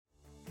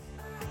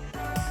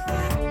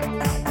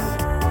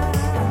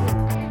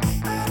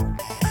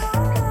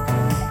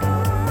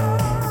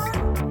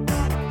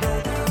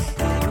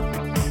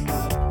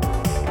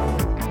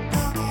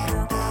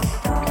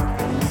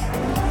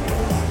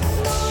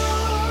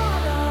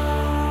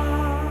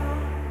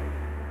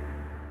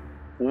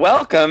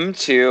Welcome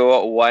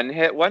to One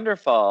Hit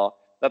Wonderful,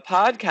 the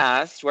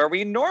podcast where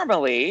we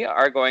normally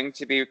are going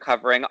to be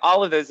covering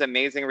all of those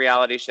amazing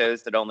reality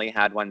shows that only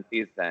had one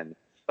season.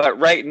 But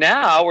right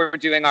now, we're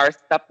doing our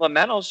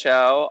supplemental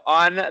show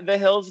on The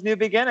Hills' New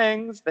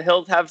Beginnings, The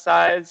Hills Have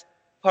Size,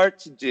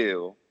 Part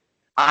 2.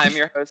 I'm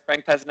your host,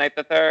 Frank Pezzanite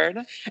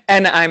III.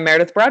 And I'm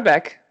Meredith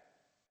Broadbeck.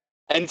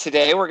 And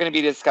today we're going to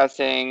be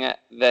discussing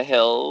The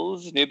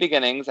Hills' New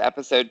Beginnings,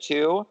 Episode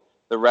 2,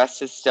 The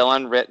Rest is Still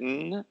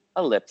Unwritten,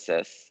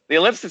 Ellipsis. The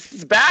ellipsis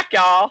is back,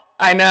 y'all.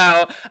 I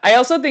know. I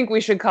also think we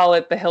should call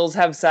it The Hills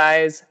Have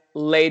Size,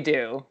 Lay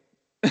Do.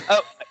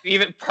 Oh,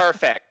 even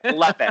perfect.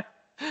 Love it.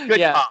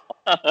 Good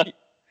call.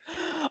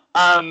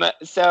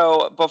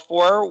 So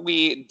before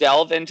we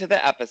delve into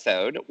the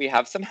episode, we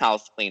have some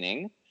house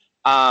cleaning.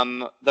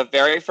 The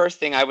very first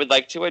thing I would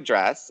like to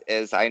address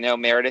is, I know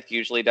Meredith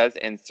usually does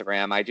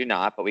Instagram. I do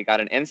not, but we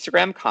got an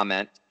Instagram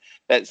comment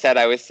that said,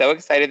 I was so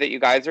excited that you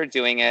guys are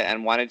doing it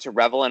and wanted to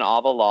revel in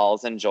all the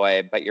lulls and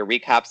joy, but your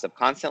recaps of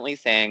constantly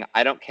saying,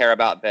 I don't care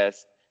about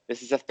this.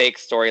 This is a fake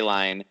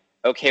storyline.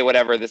 Okay,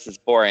 whatever, this is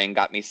boring,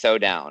 got me so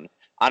down.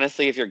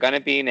 Honestly, if you're going to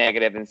be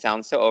negative and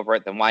sound so over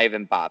it, then why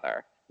even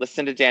bother?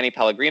 Listen to Danny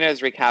Pellegrino's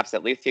recaps.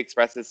 At least he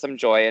expresses some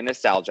joy and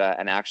nostalgia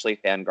and actually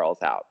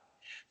fangirls out.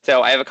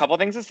 So I have a couple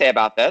things to say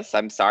about this.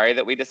 I'm sorry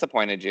that we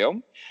disappointed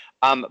you.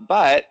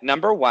 But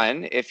number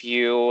one, if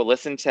you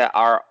listen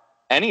to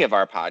any of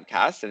our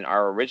podcasts and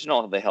our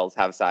original The Hills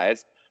Have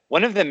Size,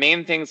 one of the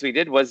main things we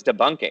did was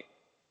debunking,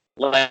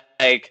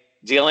 like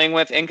dealing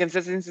with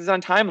inconsistencies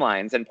on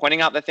timelines and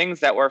pointing out the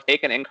things that were fake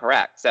and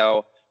incorrect.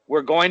 So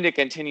we're going to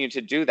continue to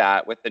do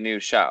that with the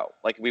new show.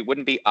 Like, we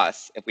wouldn't be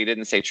us if we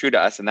didn't stay true to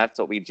us, and that's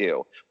what we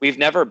do. We've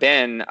never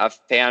been a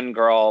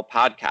fangirl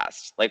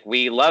podcast. Like,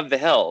 we love The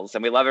Hills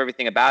and we love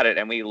everything about it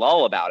and we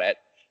lull about it,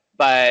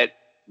 but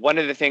one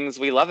of the things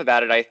we love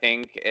about it, I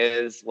think,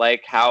 is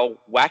like how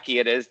wacky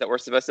it is that we're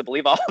supposed to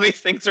believe all of these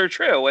things are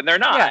true when they're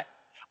not.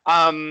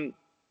 Yeah.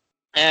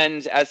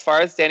 And as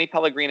far as Danny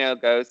Pellegrino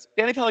goes,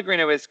 Danny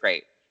Pellegrino is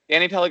great.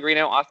 Danny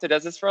Pellegrino also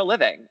does this for a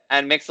living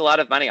and makes a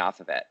lot of money off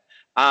of it.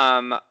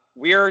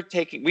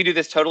 We do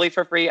this totally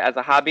for free as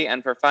a hobby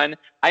and for fun.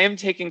 I am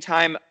taking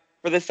time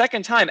for the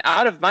second time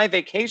out of my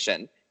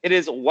vacation. It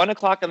is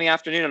 1:00 in the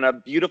afternoon on a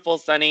beautiful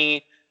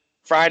sunny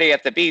Friday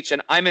at the beach,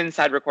 and I'm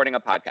inside recording a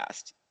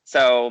podcast.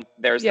 So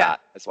there's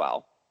that as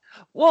well.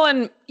 Well,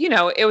 and,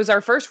 it was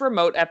our first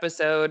remote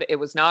episode. It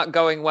was not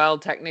going well,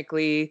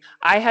 technically.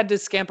 I had to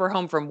scamper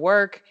home from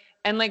work.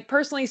 And,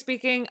 personally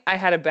speaking, I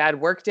had a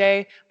bad work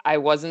day. I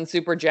wasn't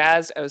super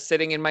jazzed. I was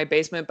sitting in my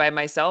basement by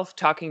myself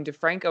talking to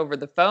Frank over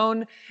the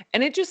phone.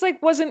 And it just,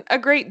 wasn't a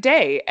great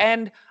day.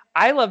 And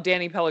I love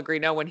Danny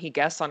Pellegrino when he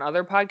guests on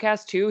other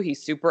podcasts, too.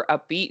 He's super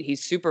upbeat.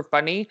 He's super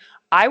funny.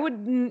 I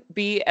wouldn't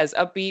be as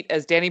upbeat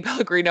as Danny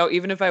Pellegrino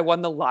even if I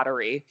won the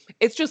lottery.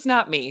 It's just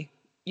not me.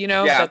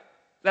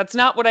 That's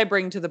not what I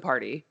bring to the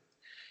party.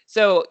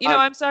 So,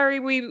 I'm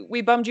sorry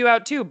we bummed you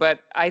out too,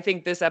 but I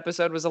think this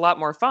episode was a lot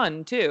more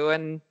fun too.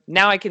 And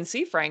now I can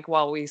see Frank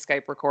while we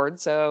Skype record,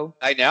 so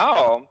I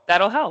know.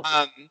 That'll help.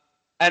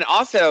 And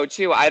also,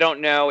 too, I don't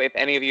know if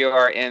any of you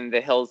are in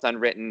the Hills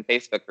Unwritten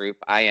Facebook group.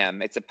 I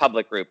am. It's a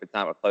public group. It's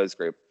not a closed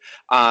group.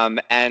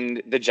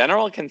 And the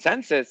general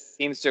consensus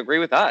seems to agree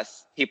with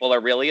us. People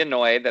are really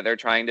annoyed that they're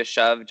trying to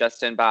shove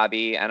Justin,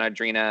 Bobby, and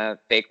Audrina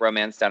fake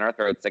romance down our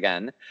throats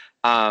again.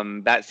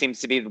 That seems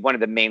to be one of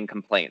the main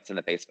complaints in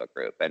the Facebook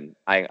group, and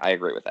I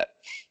agree with it.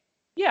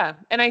 Yeah,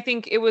 and I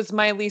think it was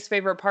my least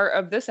favorite part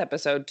of this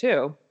episode,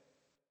 too.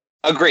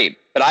 Agreed.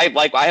 But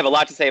I have a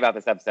lot to say about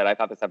this episode. I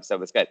thought this episode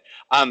was good.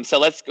 So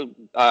let's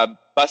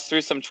bust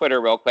through some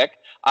Twitter real quick.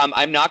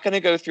 I'm not going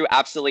to go through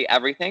absolutely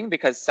everything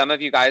because some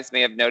of you guys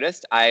may have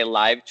noticed I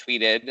live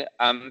tweeted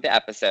the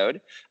episode.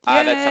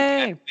 That's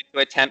something I'm going to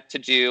attempt to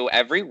do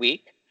every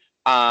week.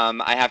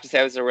 I have to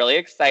say I was really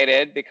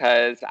excited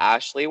because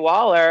Ashley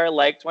Waller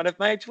liked one of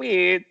my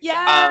tweets.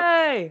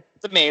 Yay!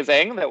 It's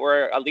amazing that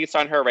we're at least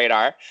on her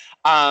radar.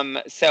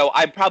 So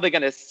I'm probably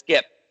going to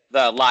skip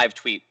the live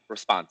tweet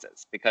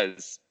responses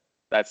because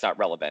that's not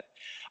relevant.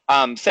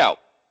 So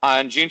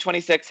on June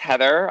 26th,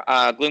 Heather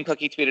Gloom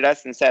Cookie tweeted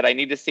us and said, I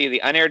need to see the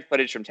unaired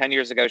footage from 10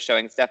 years ago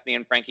showing Stephanie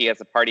and Frankie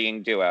as a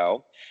partying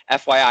duo.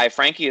 FYI,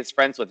 Frankie is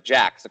friends with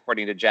Jax,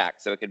 according to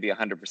Jax, so it could be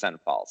 100%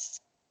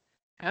 false.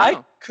 Oh.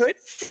 I could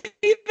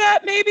see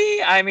that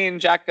maybe. I mean,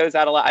 Jack goes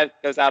out a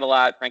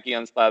lot. Frankie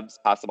owns clubs,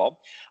 possible.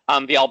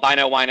 The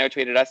albino wino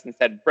tweeted us and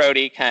said,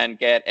 Brody can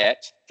get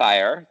it.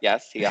 Fire.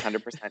 Yes, he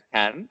 100%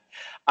 can.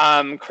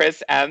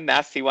 Chris M.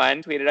 Nasty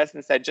One tweeted us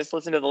and said, just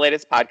listen to the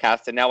latest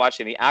podcast and now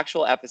watching the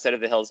actual episode of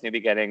The Hills New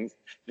Beginnings.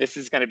 This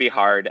is going to be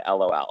hard,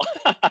 LOL.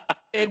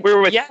 We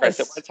were with Chris.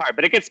 It was hard,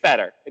 but it gets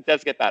better. It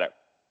does get better.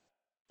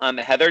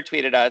 Heather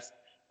tweeted us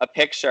a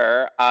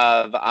picture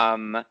of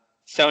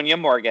Sonia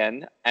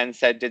Morgan and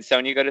said, did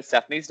Sonia go to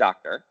Stephanie's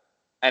doctor?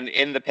 And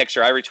in the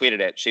picture, I retweeted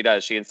it. She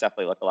does. She and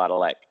Stephanie look a lot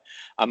alike.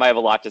 I have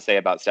a lot to say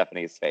about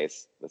Stephanie's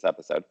face this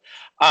episode.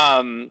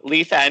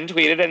 Lee Fenn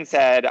tweeted and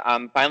said,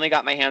 finally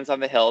got my hands on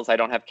The Hills. I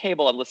don't have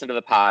cable and listened to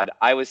the pod.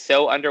 I was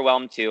so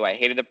underwhelmed too. I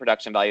hated the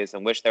production values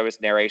and wish there was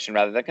narration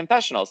rather than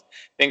confessionals.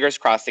 Fingers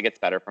crossed it gets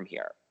better from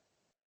here.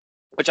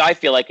 Which I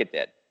feel like it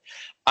did.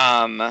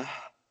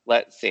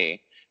 Let's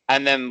see.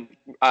 And then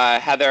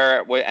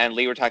Heather and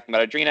Lee were talking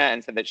about Adrena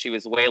and said that she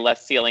was way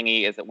less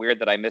ceiling-y. Is it weird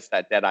that I missed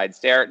that dead-eyed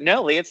stare?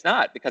 No, Lee, it's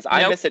not, because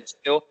I miss it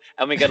too.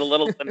 And we get a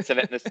little glimpse of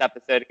it in this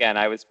episode again.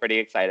 I was pretty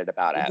excited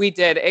about it. We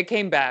did. It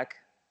came back.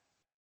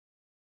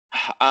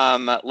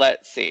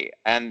 Let's see.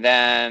 And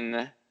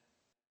then,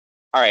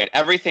 all right,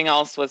 everything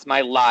else was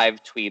my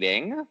live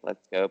tweeting.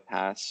 Let's go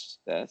past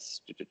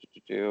this.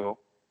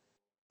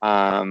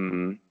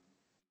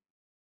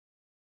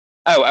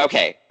 Oh,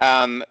 okay.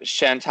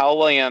 Chantal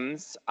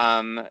Williams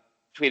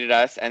tweeted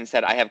us and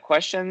said, I have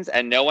questions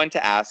and no one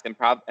to ask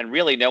and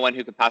really no one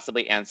who could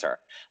possibly answer.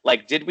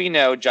 Like, did we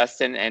know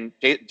Justin,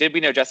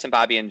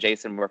 Bobby, and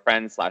Jason were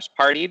friends /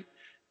 partied?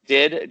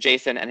 Did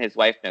Jason and his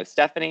wife know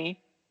Stephanie?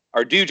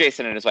 Or do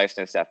Jason and his wife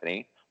know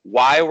Stephanie?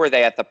 Why were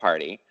they at the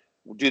party?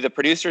 Do the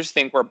producers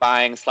think we're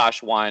buying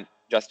 / want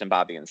Justin,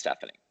 Bobby, and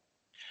Stephanie?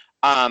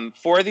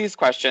 For these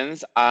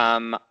questions,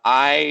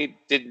 I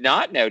did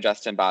not know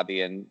Justin,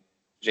 Bobby, and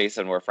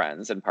Jason were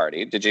friends and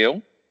partied. Did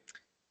you?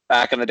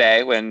 Back in the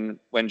day when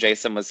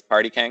Jason was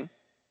party king?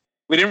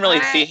 We didn't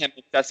really see him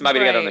and Justin Bobby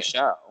together on the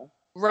show.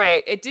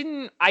 Right.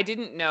 I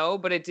didn't know,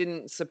 but it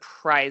didn't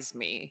surprise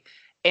me.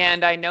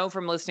 And I know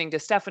from listening to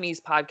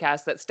Stephanie's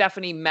podcast that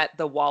Stephanie met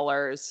the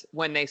Wallers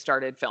when they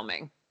started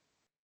filming.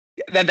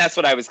 Then that's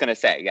what I was going to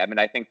say. I mean,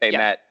 I think they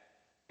met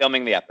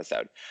filming the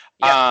episode.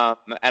 Yeah.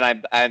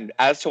 And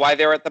as to why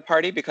they were at the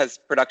party, because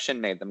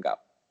production made them go.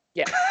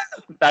 Yeah.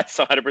 That's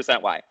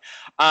 100% why.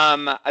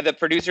 The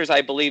producers,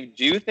 I believe,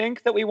 do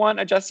think that we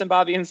want a Justin,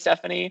 Bobby, and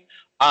Stephanie.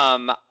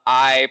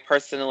 I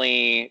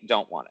personally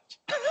don't want it.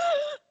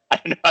 I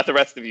don't know how the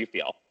rest of you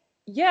feel.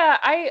 Yeah,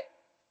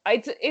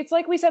 it's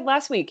like we said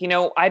last week. You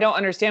know, I don't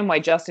understand why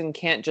Justin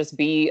can't just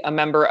be a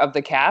member of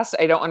the cast.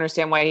 I don't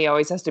understand why he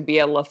always has to be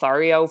a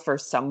Lothario for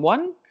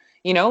someone.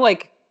 You know,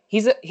 like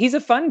he's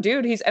a fun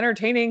dude. He's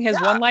entertaining. His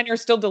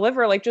one-liners still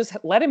deliver. Like, just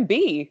let him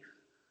be.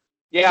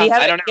 Yeah, he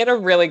had a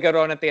really good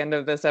one at the end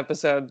of this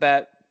episode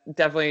that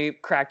definitely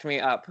cracked me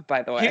up,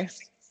 by the way.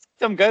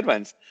 Some good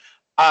ones.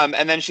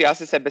 And then she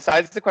also said,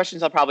 besides the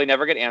questions I'll probably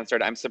never get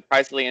answered, I'm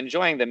surprisingly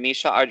enjoying the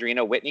Misha,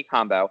 Audrina, Whitney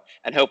combo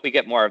and hope we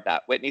get more of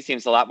that. Whitney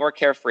seems a lot more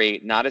carefree,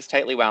 not as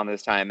tightly wound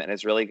this time, and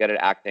is really good at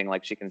acting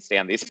like she can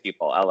stand these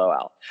people,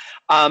 LOL.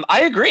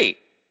 I agree.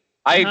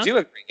 I do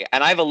agree.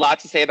 And I have a lot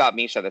to say about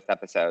Misha this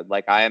episode.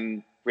 Like,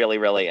 I'm really,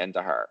 really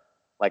into her.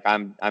 Like,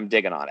 I'm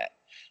digging on it.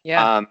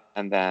 Yeah.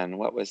 And then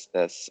what was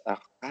this? Oh,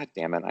 God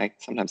damn it.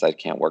 Sometimes I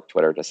can't work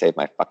Twitter to save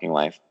my fucking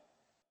life.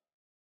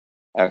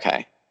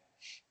 Okay.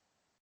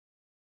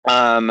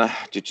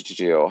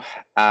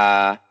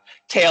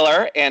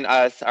 Taylor and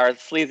us, our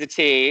Sleazy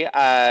T,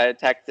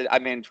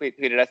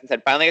 tweeted us and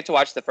said, finally get to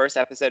watch the first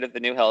episode of The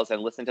New Hills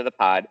and listen to the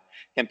pod.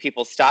 Can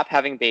people stop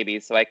having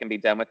babies so I can be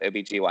done with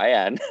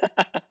OBGYN?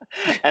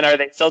 And are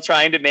they still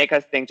trying to make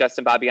us think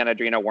Justin, Bobby, and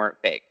Adrena weren't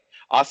fake?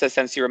 Also,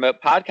 since you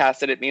remote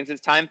podcasted, it means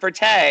it's time for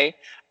Tay.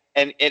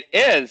 And it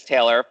is,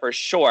 Taylor, for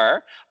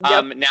sure.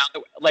 Yep. Now,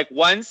 like,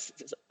 once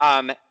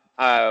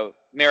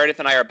Meredith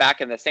and I are back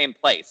in the same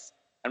place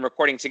and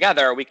recording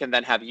together, we can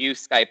then have you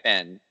Skype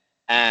in.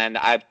 And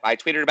I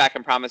tweeted her back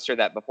and promised her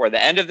that before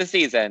the end of the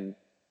season,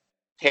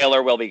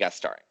 Taylor will be guest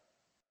starring.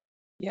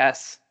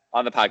 Yes.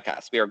 On the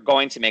podcast. We are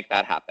going to make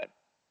that happen.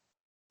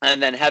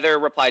 And then Heather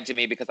replied to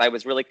me because I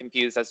was really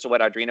confused as to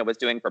what Audrina was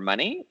doing for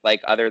money,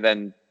 like other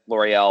than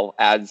L'Oreal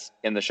ads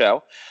in the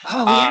show.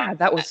 Oh, yeah.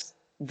 That was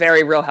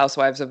very Real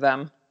Housewives of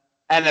them.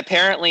 And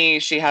apparently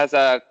she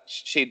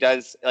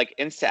does like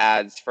Insta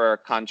ads for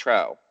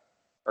Contro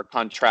or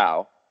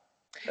Contrao.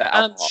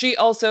 She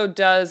also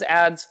does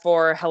ads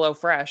for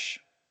HelloFresh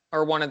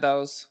or one of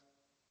those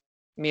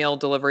meal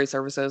delivery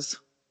services.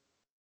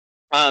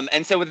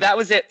 And so that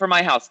was it for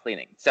my house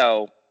cleaning.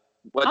 So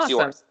what's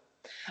yours?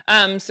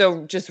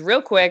 So just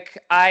real quick,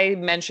 I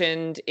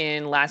mentioned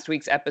in last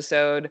week's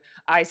episode,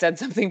 I said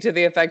something to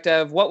the effect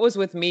of, what was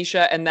with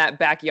Misha and that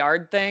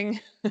backyard thing?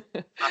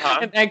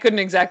 And I couldn't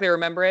exactly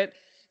remember it.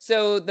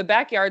 So the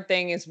backyard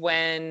thing is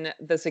when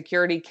the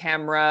security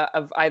camera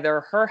of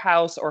either her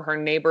house or her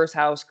neighbor's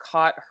house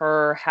caught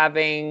her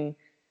having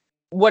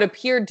what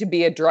appeared to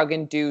be a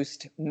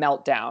drug-induced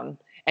meltdown.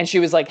 And she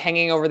was like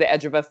hanging over the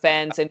edge of a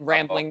fence and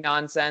rambling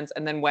nonsense,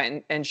 and then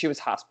went and she was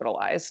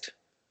hospitalized.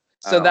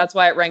 So that's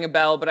why it rang a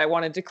bell, but I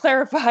wanted to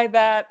clarify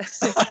that.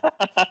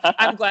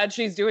 I'm glad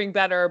she's doing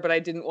better, but I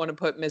didn't want to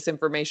put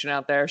misinformation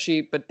out there.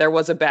 But there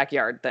was a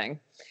backyard thing.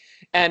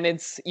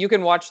 And you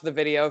can watch the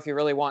video if you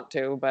really want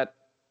to, but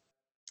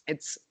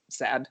it's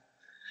sad.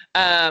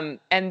 And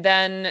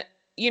then,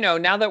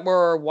 now that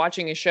we're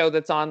watching a show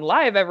that's on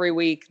live every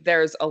week,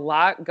 there's a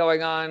lot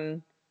going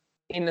on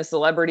in the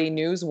celebrity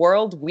news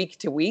world week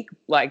to week,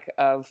 like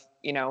of,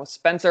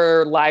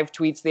 Spencer live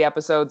tweets the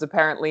episodes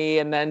apparently,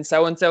 and then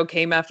so-and-so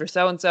came after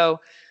so-and-so.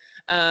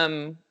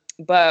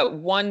 But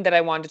one that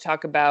I wanted to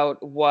talk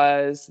about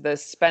was the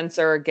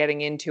Spencer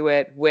getting into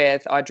it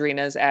with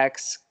Audrina's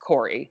ex,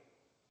 Corey.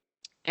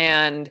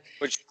 And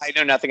Which I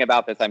know nothing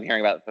about this. I'm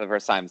hearing about it for the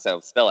first time, so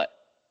spill it.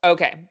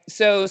 okay,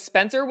 so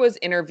Spencer was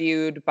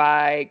interviewed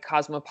by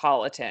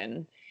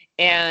Cosmopolitan,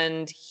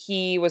 and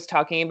he was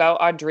talking about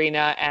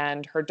Audrina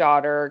and her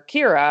daughter,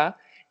 Kira,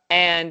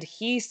 and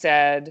he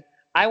said,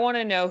 I want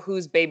to know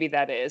whose baby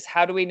that is.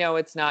 How do we know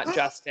it's not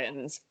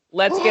Justin's?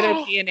 Let's get a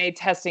DNA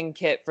testing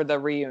kit for the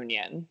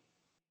reunion.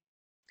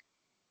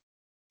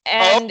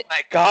 And oh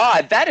my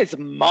God, that is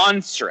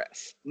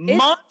monstrous.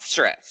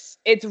 Monstrous.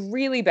 It's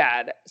really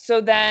bad. So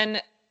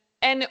then,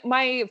 and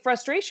my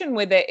frustration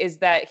with it is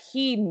that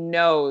he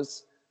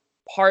knows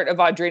part of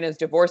Audrina's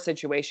divorce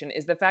situation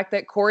is the fact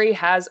that Corey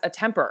has a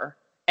temper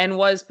and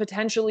was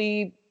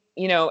potentially,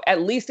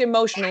 at least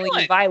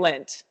emotionally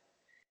violent.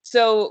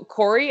 So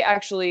Corey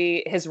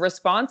actually, his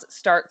response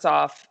starts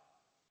off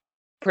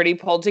pretty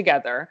pulled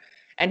together.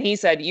 And he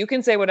said, you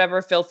can say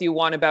whatever filth you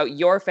want about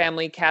your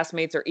family,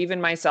 castmates, or even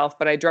myself,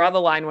 but I draw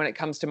the line when it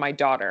comes to my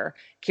daughter.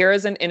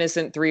 Kira's an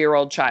innocent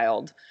 3-year-old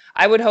child.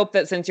 I would hope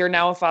that since you're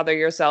now a father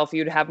yourself,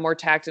 you'd have more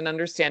tact and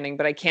understanding,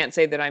 but I can't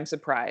say that I'm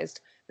surprised.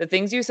 The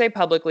things you say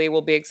publicly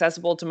will be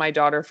accessible to my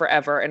daughter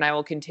forever, and I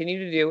will continue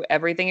to do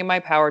everything in my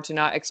power to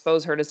not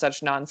expose her to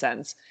such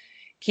nonsense.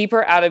 Keep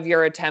her out of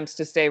your attempts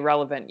to stay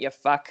relevant, you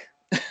fuck.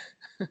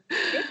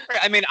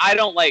 I mean, I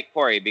don't like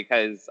Corey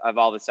because of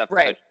all the stuff,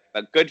 right?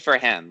 But good for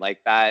him,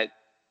 like that.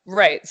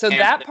 Right. So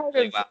that part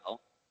really of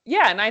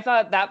yeah, and I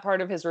thought that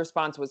part of his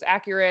response was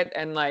accurate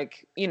and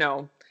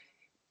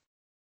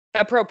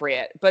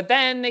appropriate. But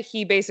then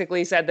he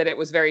basically said that it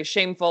was very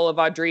shameful of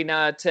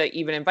Audrina to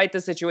even invite the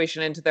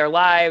situation into their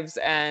lives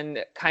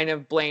and kind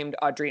of blamed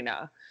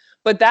Audrina.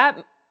 But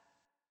that,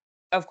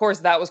 of course,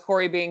 that was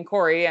Corey being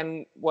Corey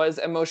and was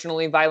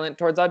emotionally violent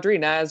towards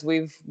Audrina, as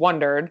we've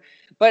wondered.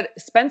 But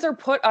Spencer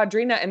put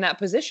Audrina in that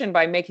position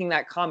by making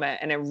that comment,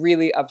 and it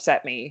really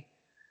upset me.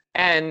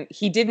 And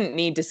he didn't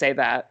need to say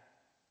that.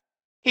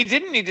 He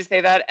didn't need to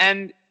say that.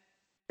 And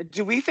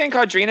do we think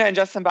Audrina and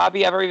Justin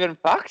Bobby ever even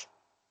fucked?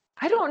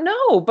 I don't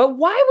know, but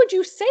why would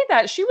you say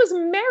that? She was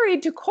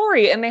married to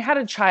Corey and they had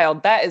a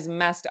child. That is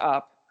messed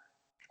up.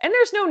 And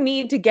there's no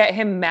need to get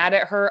him mad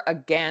at her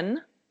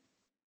again.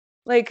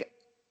 Like,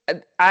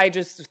 I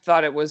just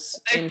thought it was...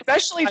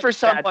 Especially for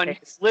someone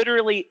who's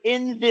literally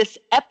in this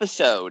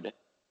episode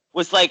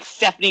was like,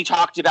 Stephanie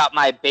talked about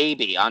my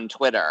baby on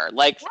Twitter.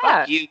 Like,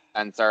 fuck you,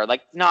 Spencer.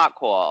 Like, not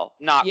cool.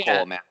 Not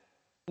cool, man.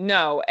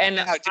 No, and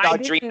did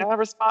Audrina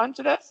respond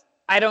to this?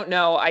 I don't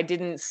know. I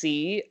didn't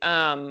see.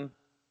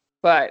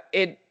 But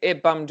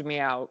it bummed me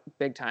out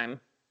big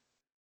time.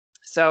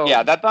 So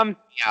yeah, that bummed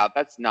me out.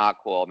 That's not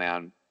cool,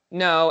 man.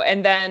 No,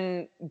 and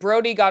then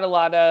Brody got a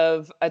lot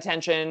of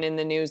attention in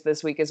the news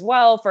this week as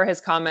well for his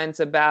comments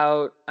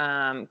about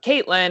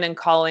Caitlyn and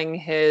calling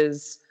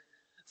his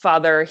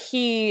father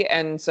he,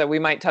 and so we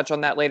might touch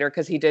on that later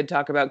because he did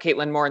talk about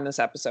Caitlyn more in this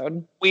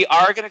episode. We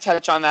are going to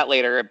touch on that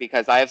later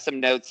because I have some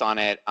notes on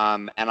it,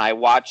 and I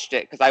watched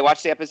it because I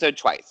watched the episode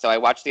twice. So I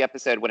watched the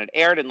episode when it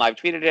aired and live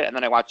tweeted it, and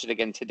then I watched it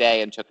again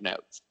today and took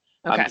notes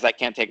because I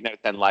can't take notes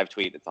and live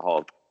tweet. It's a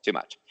whole too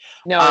much.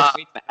 No,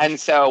 and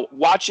so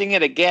watching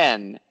it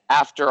again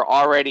after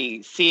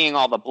already seeing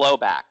all the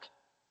blowback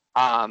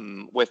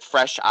with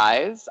fresh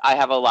eyes, I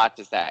have a lot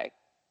to say.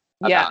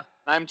 Yeah,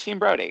 I'm Team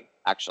Brody,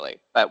 actually,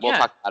 but we'll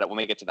talk about it when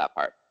we get to that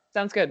part.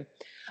 Sounds good.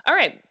 All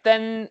right,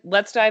 then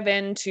let's dive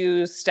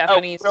into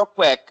Stephanie's. Oh, real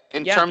quick,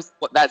 in terms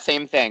of that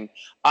same thing,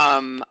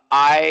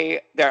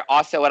 there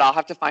also, and I'll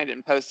have to find it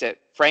and post it.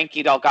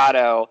 Frankie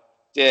Delgado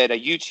did a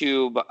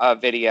YouTube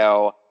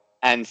video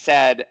and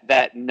said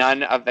that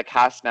none of the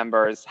cast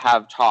members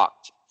have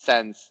talked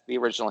since the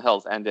original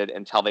Hills ended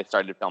until they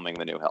started filming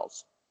the new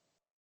Hills.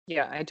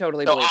 Yeah, I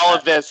totally believe all that.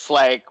 Of this,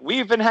 like,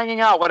 we've been hanging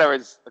out, whatever,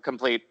 is a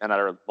complete and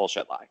utter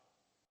bullshit lie.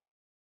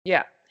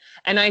 Yeah.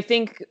 And I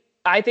think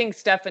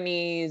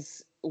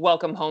Stephanie's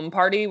welcome home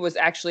party was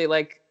actually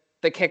like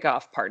the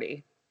kickoff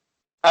party.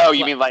 Oh,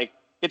 you mean like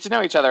get to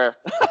know each other?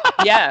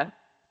 Yeah.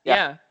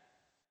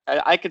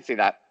 I could see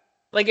that.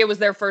 Like it was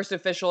their first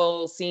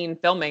official scene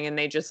filming and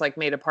they just like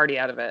made a party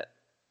out of it.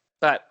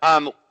 But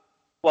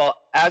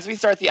well, as we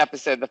start the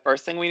episode, the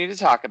first thing we need to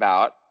talk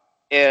about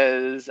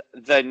is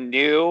the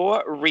new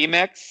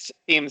remixed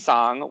theme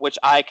song, which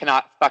I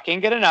cannot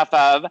fucking get enough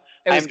of.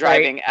 I'm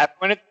driving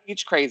everyone at the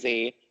beach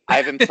crazy.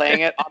 I've been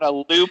playing it on a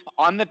loop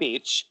on the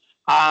beach.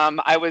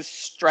 I was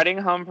strutting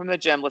home from the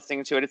gym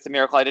listening to it. It's a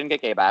miracle I didn't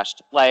get gay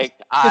bashed. Like,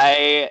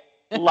 I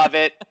love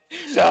it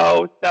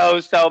so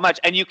much.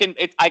 And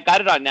I got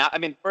it on now. I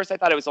mean, first I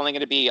thought it was only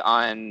going to be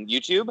on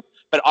YouTube,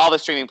 but all the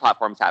streaming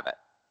platforms have it.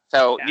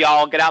 So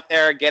y'all get out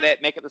there, get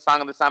it, make it the song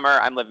of the summer.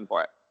 I'm living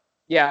for it.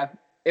 Yeah,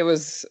 it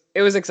was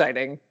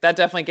exciting. That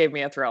definitely gave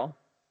me a thrill.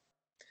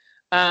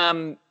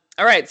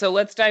 All right, so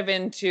let's dive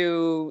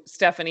into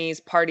Stephanie's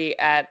party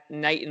at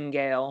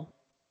Nightingale.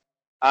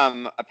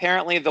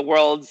 Apparently the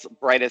world's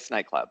brightest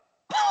nightclub.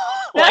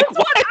 That's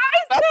what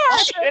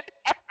I said.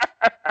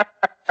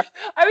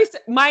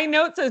 My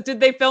note says, did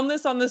they film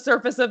this on the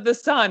surface of the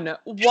sun?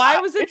 Why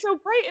was it so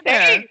bright in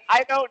there?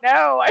 I don't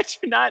know. I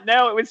do not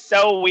know. It was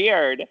so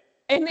weird.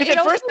 And Because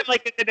at first I'm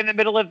like, is it in the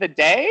middle of the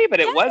day? But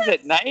it was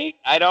at night.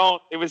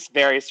 It was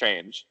very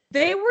strange.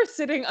 They were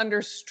sitting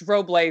under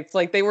strobe lights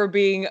like they were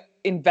being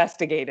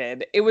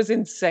investigated. It was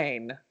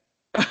insane.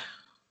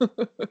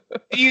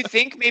 Do you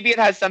think maybe it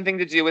has something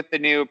to do with the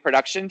new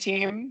production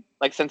team?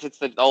 Like, since it's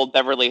the old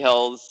Beverly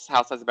Hills,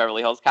 Housewives of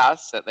Beverly Hills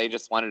cast, that they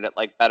just wanted it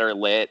like better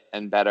lit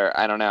and better.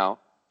 I don't know.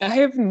 I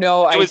have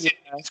no idea.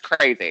 It was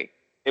crazy.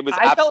 It was.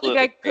 I felt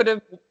like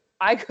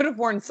I could have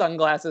worn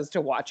sunglasses to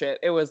watch it.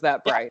 It was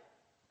that bright.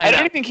 Yeah. I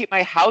don't even keep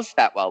my house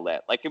that well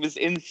lit. Like, it was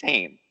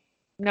insane.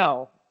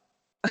 No.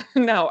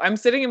 No, I'm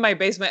sitting in my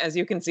basement, as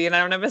you can see, and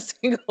I don't have a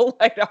single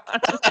light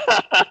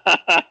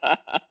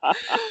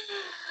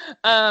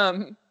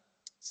on.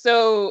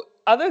 So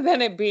other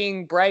than it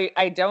being bright,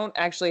 I don't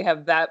actually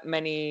have that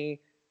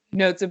many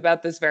notes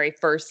about this very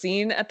first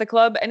scene at the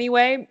club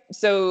anyway.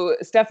 So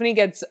Stephanie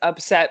gets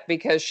upset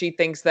because she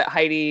thinks that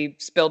Heidi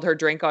spilled her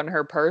drink on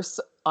her purse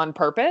on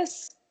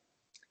purpose.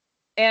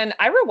 And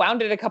I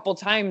rewound it a couple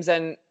times,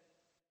 and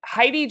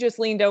Heidi just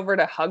leaned over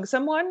to hug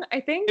someone, I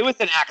think. It was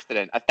an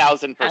accident,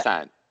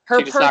 1,000%. Her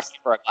she just knocked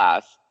for a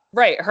glass.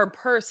 Right, her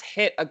purse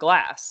hit a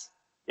glass.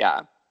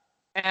 Yeah.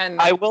 And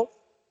I will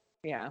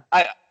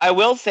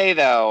say,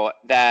 though,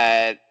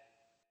 that,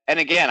 and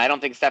again, I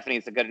don't think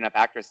Stephanie's a good enough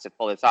actress to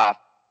pull this off.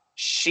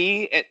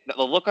 The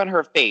look on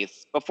her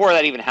face, before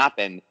that even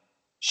happened,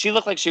 she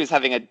looked like she was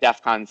having a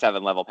DEFCON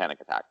 7 level panic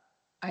attack.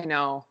 I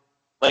know.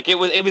 Like, it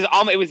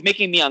was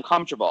making me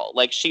uncomfortable.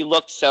 Like, she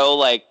looked so,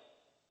 like,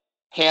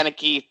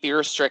 panicky,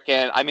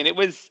 fear-stricken. I mean, it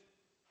was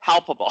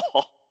palpable.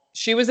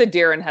 She was a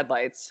deer in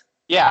headlights.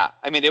 Yeah.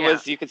 I mean, it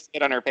was, you could see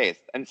it on her face.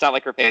 And it's not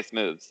like her face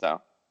moves,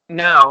 so.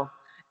 No.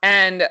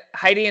 And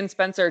Heidi and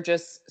Spencer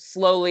just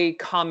slowly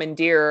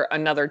commandeer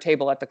another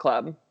table at the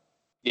club.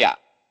 Yeah.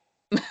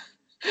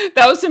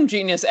 That was some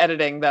genius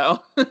editing,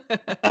 though.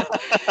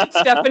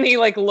 Stephanie,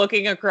 like,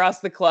 looking across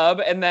the club,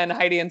 and then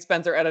Heidi and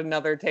Spencer at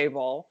another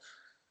table.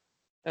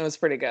 It was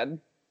pretty good.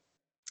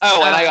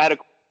 Oh, and I had a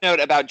note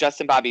about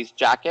Justin Bobby's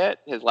jacket,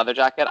 his leather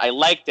jacket. I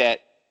liked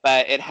it,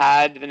 but it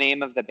had the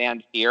name of the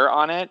band Fear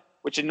on it,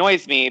 which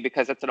annoys me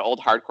because it's an old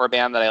hardcore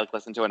band that I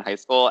listened to in high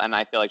school, and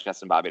I feel like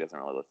Justin Bobby doesn't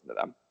really listen to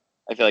them.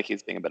 I feel like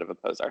he's being a bit of a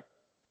poser.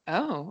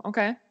 Oh,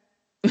 okay.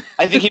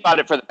 I think he bought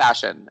it for the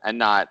fashion and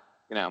not,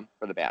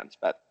 for the band.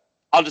 But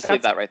I'll just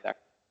leave that right there.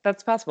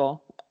 That's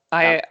possible.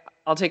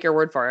 I'll take your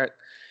word for it.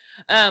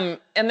 And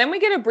then we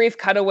get a brief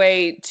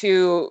cutaway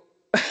to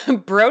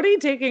Brody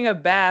taking a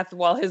bath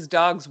while his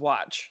dogs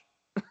watch.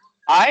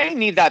 I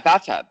need that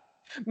bathtub.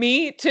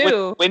 Me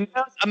too. With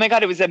windows? Oh my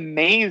God, it was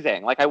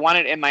amazing. Like, I want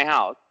it in my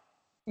house.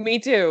 Me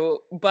too.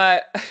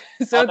 But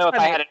so although if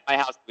I had it in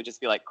my house, it would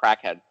just be like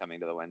crackheads coming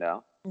to the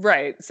window.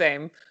 Right,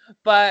 same.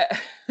 But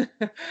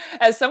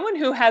as someone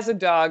who has a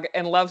dog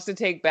and loves to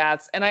take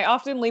baths, and I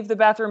often leave the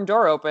bathroom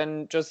door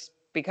open just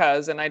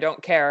because, and I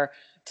don't care,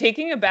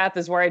 taking a bath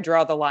is where I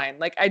draw the line.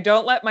 Like, I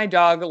don't let my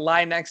dog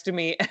lie next to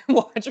me and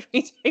watch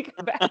me take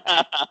a bath.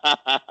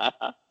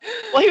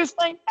 Well, he was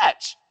playing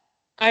fetch.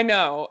 I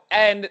know.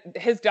 And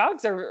his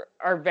dogs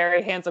are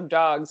very handsome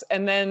dogs.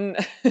 And then,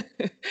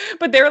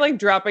 but they're like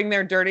dropping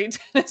their dirty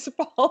tennis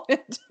ball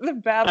into the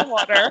bath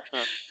water.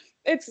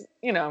 It's,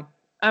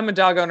 I'm a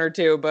dog owner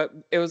too, but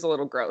it was a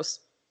little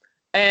gross.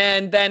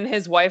 And then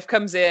his wife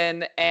comes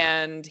in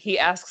and he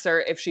asks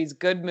her if she's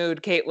good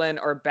mood Caitlyn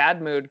or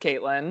bad mood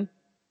Caitlyn.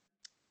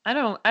 I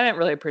didn't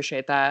really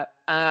appreciate that.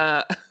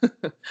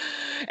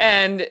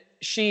 And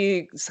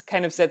she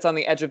kind of sits on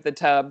the edge of the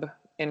tub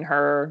in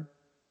her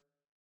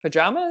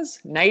pajamas,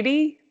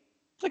 nightie.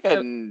 It's like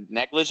a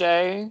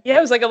negligee. Yeah,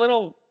 it was like a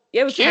little.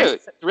 Yeah, it was cute. Kind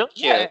of, really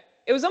cute. Yeah,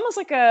 it was almost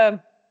like a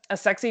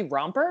sexy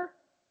romper.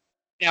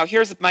 Now,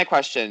 here's my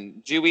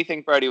question: do we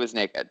think Brody was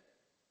naked?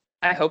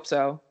 I hope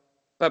so,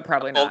 but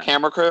probably not. Full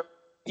camera crew.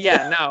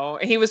 Yeah, no,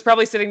 he was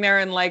probably sitting there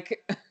in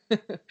like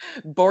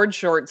board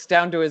shorts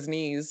down to his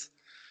knees.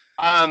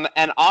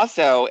 And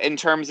also in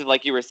terms of,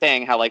 like you were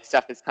saying, how like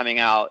stuff is coming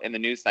out in the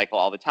news cycle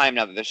all the time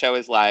now that the show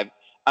is live.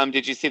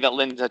 Did you see that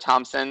Linda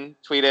Thompson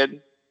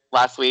tweeted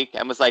last week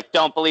and was like,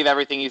 "Don't believe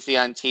everything you see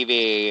on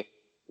TV.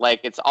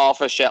 Like, it's all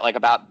for shit." Like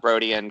about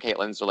Brody and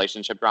Caitlyn's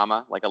relationship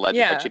drama. Like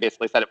allegedly, yeah. Like she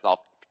basically said it was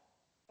all.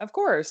 Of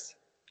course.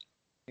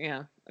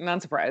 Yeah, I'm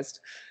not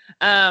surprised.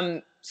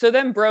 So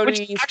then Brody...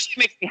 Which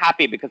actually makes me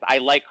happy because I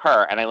like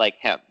her and I like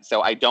him.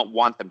 So I don't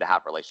want them to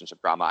have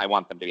relationship drama. I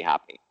want them to be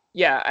happy.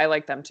 Yeah, I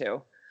like them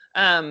too.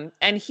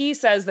 And he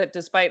says that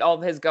despite all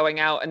of his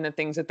going out and the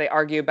things that they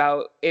argue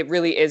about, it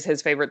really is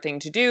his favorite thing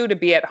to do, to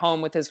be at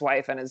home with his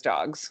wife and his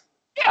dogs.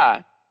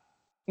 Yeah.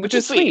 Which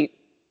is sweet.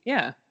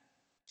 Yeah.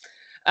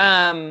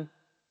 And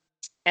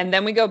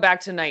then we go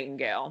back to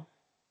Nightingale.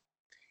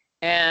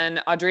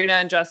 And Audrina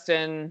and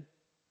Justin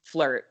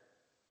flirt.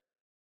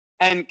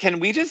 And can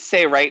we just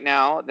say right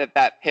now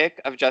that pic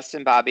of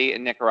Justin Bobby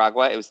in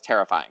Nicaragua, it was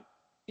terrifying.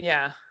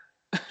 Yeah.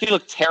 He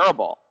looked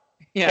terrible.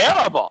 Yeah.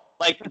 Terrible.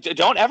 Like,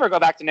 don't ever go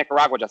back to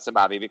Nicaragua, Justin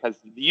Bobby, because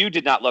you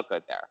did not look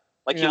good there.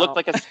 Like he looked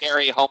like a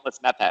scary homeless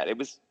meth head.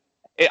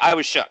 I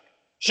was shook.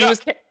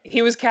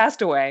 He was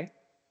Castaway.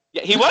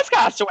 Yeah, he was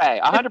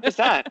Castaway,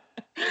 100%.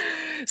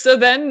 So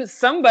then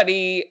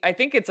somebody, I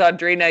think it's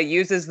Audrina,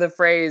 uses the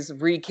phrase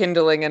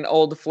rekindling an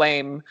old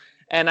flame.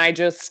 And I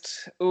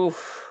just,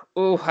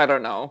 I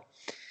don't know.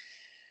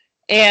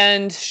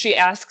 And she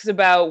asks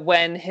about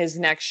when his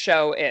next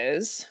show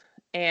is.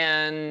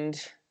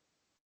 And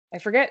I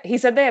forget, he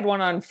said they had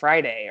one on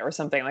Friday or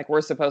something. Like,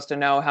 we're supposed to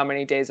know how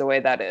many days away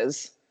that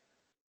is.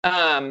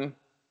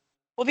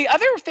 Well, the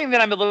other thing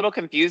that I'm a little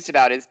confused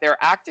about is they're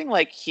acting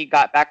like he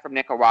got back from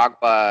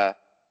Nicaragua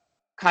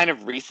kind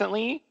of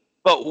recently.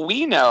 But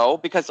we know,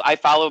 because I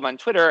follow him on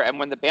Twitter, and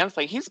when the band's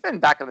playing, he's been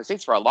back in the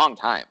States for a long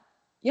time.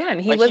 Yeah,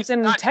 and he lives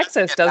in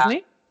Texas, doesn't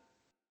he?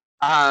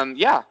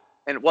 Yeah.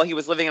 And well, he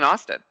was living in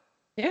Austin.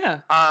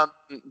 Yeah.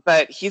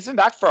 But he's been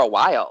back for a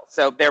while.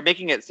 So they're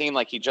making it seem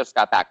like he just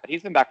got back, but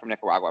he's been back from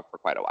Nicaragua for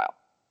quite a while.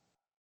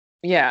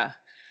 Yeah.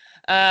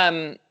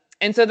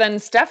 And so then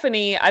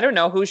Stephanie, I don't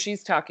know who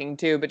she's talking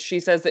to, but she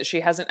says that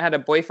she hasn't had a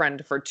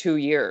boyfriend for 2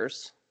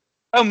 years.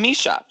 Oh,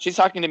 Misha. She's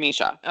talking to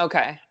Misha.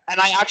 Okay. And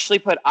I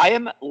actually I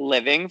am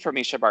living for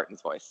Misha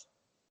Barton's voice.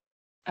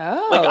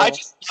 Oh. Like, I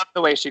just love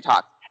the way she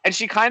talks. And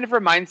she kind of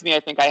reminds me, I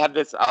think I have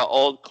this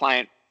old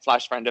client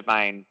 / friend of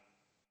mine.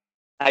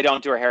 I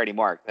don't do her hair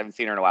anymore because I haven't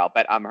seen her in a while.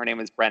 But her name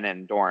is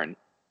Brennan Dorn.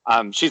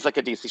 She's like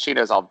a DC. She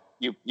knows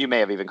you may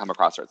have even come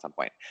across her at some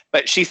point.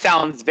 But she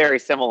sounds very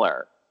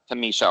similar to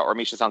Misha, or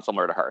Misha sounds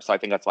similar to her. So I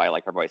think that's why I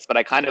like her voice. But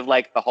I kind of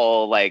like the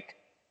whole, like,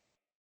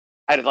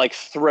 kind of like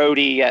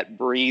throaty yet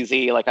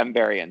breezy. Like, I'm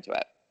very into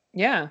it.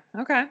 Yeah.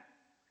 Okay.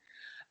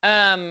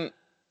 And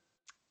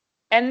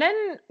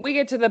then we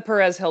get to the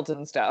Perez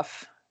Hilton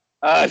stuff.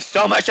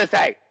 So much to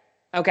say.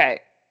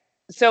 Okay.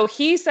 So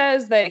he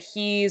says that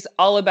he's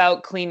all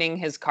about cleaning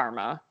his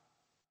karma.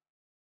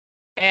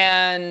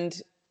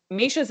 And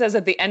Misha says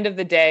at the end of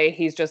the day,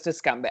 he's just a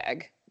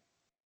scumbag,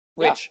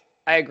 which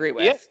I agree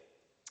with.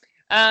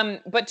 Yeah.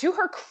 But to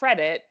her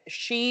credit,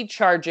 she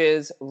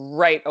charges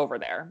right over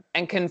there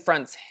and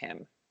confronts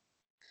him.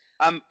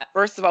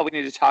 First of all, we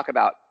need to talk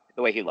about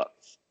the way he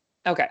looks.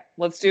 Okay,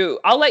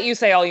 I'll let you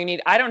say all you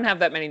need. I don't have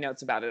that many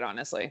notes about it,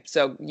 honestly.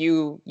 So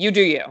you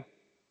do you.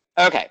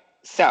 Okay,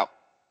 so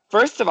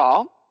first of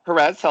all,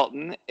 Perez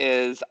Hilton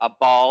is a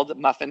bald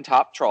muffin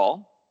top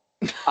troll.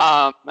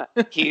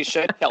 He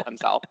should kill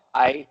himself.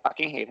 I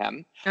fucking hate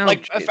him. Oh,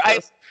 like,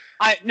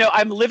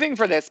 I'm living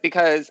for this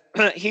because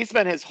he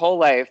spent his whole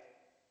life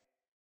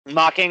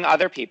mocking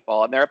other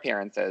people and their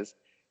appearances.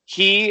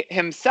 He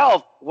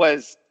himself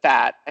was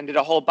fat and did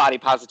a whole body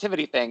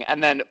positivity thing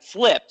and then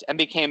flipped and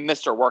became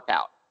Mr.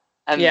 Workout.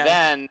 And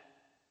then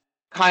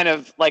kind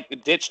of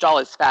like ditched all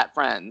his fat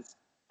friends.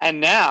 And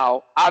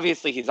now,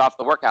 obviously, he's off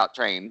the workout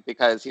train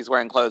because he's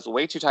wearing clothes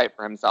way too tight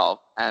for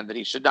himself and that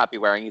he should not be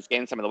wearing. He's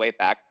gained some of the weight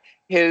back.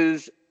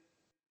 His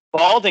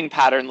balding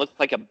pattern looks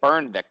like a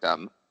burn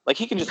victim. Like,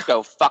 he can just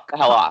go fuck the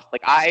hell off.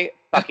 Like, I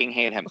fucking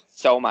hate him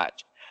so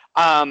much.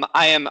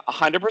 I am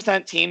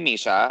 100% Team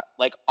Misha,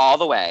 like, all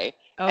the way.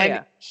 Oh,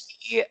 and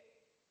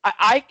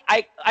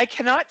I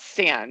cannot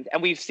stand,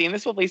 and we've seen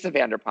this with Lisa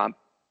Vanderpump,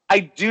 I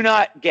do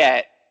not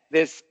get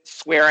this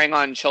swearing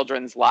on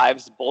children's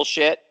lives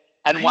bullshit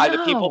and why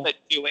the people that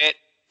do it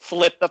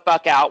flip the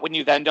fuck out when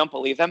you then don't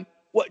believe them.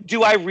 What,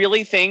 do I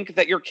really think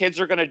that your kids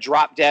are going to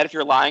drop dead if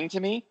you're lying to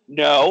me?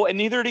 No, and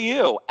neither do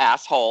you,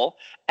 asshole.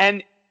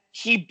 And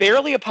he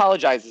barely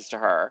apologizes to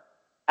her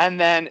and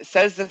then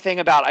says the thing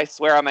about, I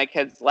swear on my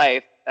kid's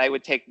life, I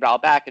would take it all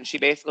back. And she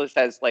basically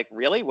says, like,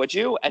 really? Would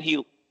you? And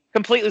he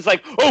completely is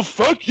like, oh,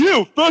 fuck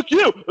you.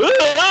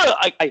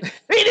 I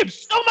hate him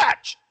so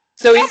much.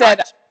 So he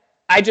said,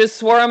 I just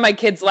swore on my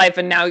kid's life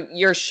and now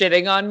you're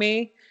shitting on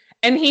me.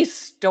 And he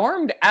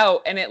stormed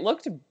out and it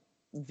looked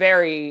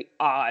very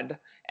odd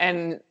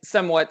and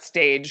somewhat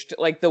staged,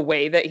 like the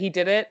way that he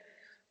did it.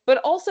 But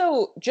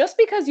also, just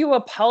because you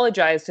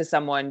apologize to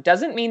someone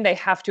doesn't mean they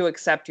have to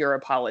accept your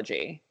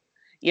apology.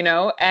 You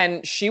know,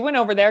 and she went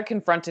over there,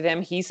 confronted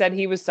him. He said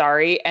he was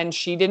sorry, and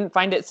she didn't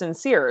find it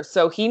sincere.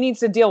 So he needs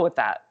to deal with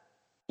that.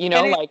 You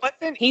know,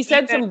 like, he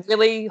said some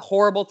really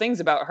horrible things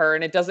about her,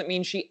 and it doesn't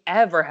mean she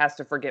ever has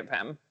to forgive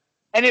him.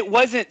 And it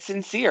wasn't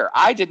sincere.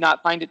 I did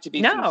not find it to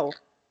be sincere.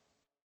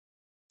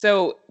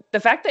 So the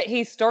fact that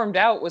he stormed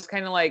out was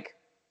kind of like,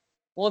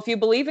 well, if you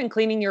believe in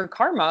cleaning your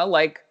karma,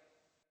 like,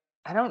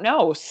 I don't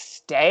know,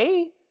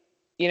 stay.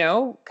 You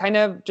know, kind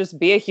of just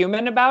be a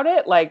human about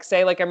it. Like,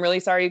 say, like, I'm really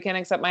sorry you can't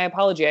accept my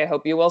apology. I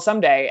hope you will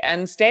someday.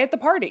 And stay at the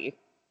party.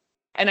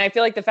 And I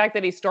feel like the fact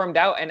that he stormed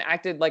out and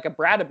acted like a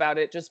brat about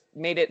it just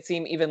made it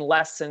seem even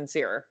less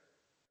sincere.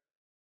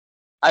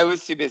 I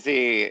was too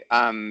busy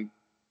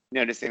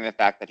noticing the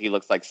fact that he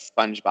looks like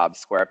SpongeBob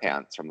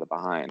SquarePants from the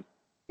behind.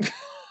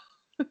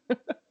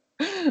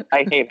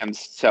 I hate him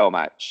so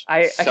much.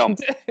 I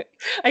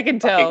can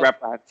tell.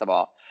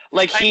 Reprehensible.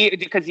 Like,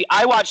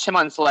 I watched him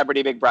on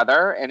Celebrity Big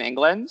Brother in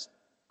England,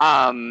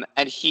 and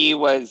he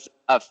was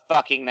a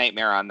fucking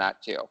nightmare on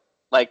that too.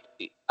 Like,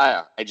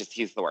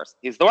 he's the worst.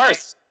 He's the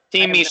worst.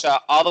 Team Misha,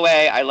 all the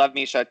way. I love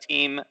Misha.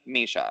 Team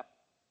Misha.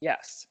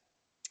 Yes.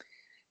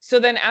 So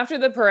then after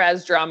the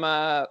Perez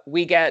drama,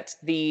 we get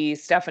the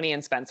Stephanie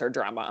and Spencer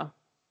drama.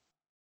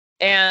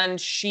 And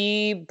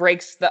she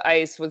breaks the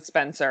ice with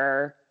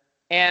Spencer.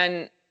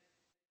 And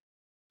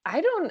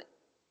I don't,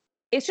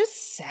 it's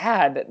just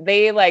sad.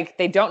 They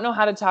don't know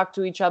how to talk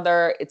to each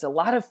other. It's a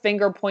lot of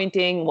finger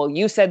pointing. Well,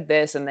 you said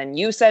this and then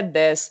you said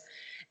this.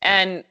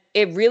 And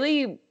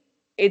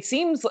it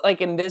seems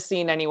like in this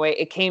scene anyway,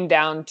 it came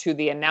down to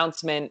the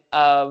announcement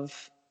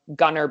of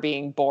Gunnar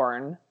being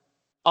born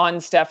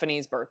on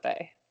Stephanie's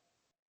birthday.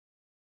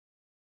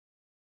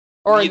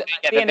 Or they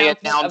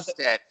announced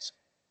it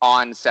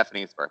on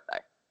Stephanie's birthday.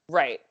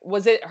 Right.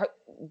 Was it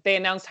they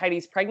announced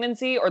Heidi's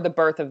pregnancy or the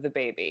birth of the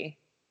baby?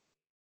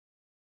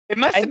 It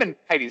must have been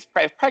Heidi's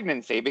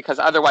pregnancy, because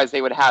otherwise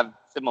they would have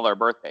similar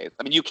birthdays.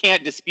 I mean, you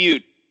can't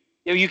dispute,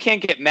 you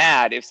can't get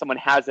mad if someone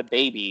has a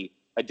baby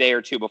a day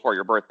or two before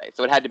your birthday.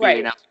 So it had to be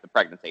announced the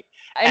pregnancy.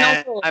 And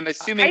also, I'm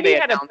assuming Heidi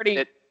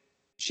had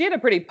she had a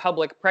pretty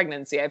public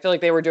pregnancy. I feel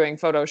like they were doing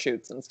photo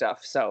shoots and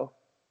stuff. So.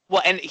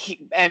 Well,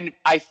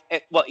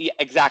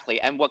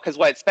 exactly. And because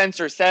what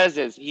Spencer says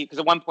is because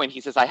at one point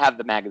he says, I have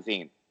the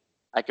magazine.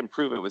 I can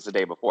prove it was the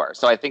day before.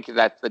 So I think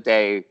that's the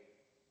day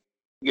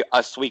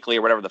Us Weekly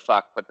or whatever the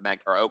fuck put the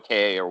or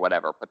OK or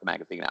whatever put the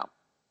magazine out.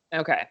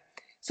 Okay.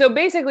 So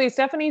basically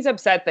Stephanie's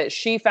upset that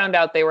she found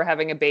out they were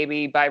having a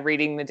baby by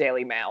reading the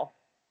Daily Mail.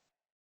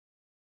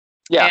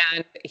 Yeah.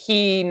 And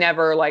he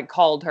never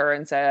called her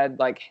and said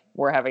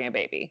we're having a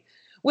baby,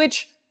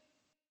 which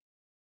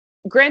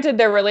granted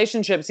their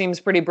relationship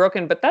seems pretty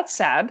broken, but that's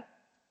sad.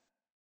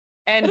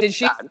 And did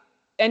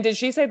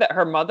she say that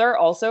her mother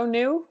also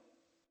knew?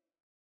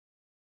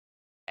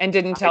 And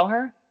didn't tell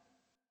her?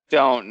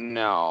 Don't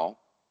know.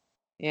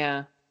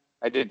 Yeah.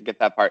 I didn't get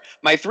that part.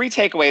 My 3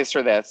 takeaways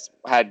for this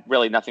had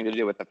really nothing to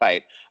do with the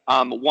fight.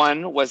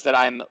 One was that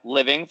I'm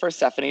living for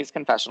Stephanie's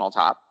confessional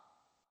top.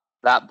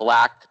 That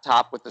black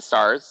top with the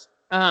stars.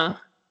 Uh-huh.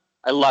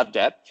 I loved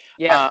it.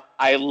 Yeah.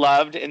 I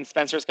loved in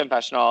Spencer's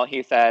confessional,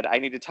 he said, I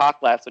need to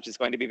talk less, which is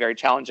going to be very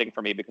challenging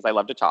for me because I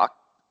love to talk.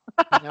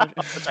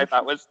 Which I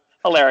thought was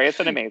hilarious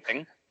and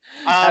amazing.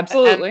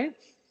 Absolutely.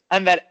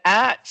 And that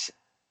at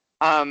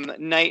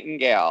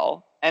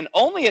Nightingale, and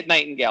only at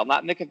Nightingale,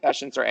 not in the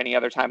confessions or any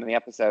other time in the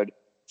episode,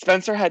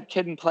 Spencer had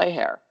Kid and Play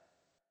hair.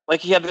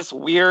 He had this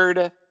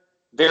weird,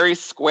 very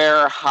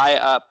square, high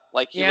up,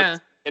 he was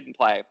Kid and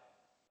Play.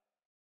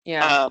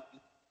 Yeah.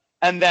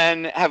 And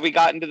then have we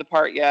gotten to the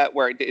part yet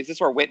where, is this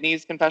where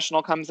Whitney's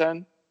confessional comes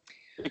in?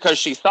 Because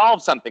she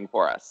solved something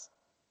for us.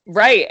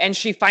 Right. And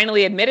she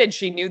finally admitted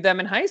she knew them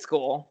in high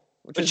school,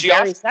 which is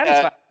very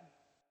satisfying.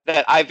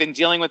 That I've been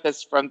dealing with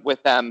this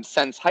with them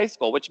since high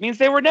school, which means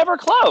they were never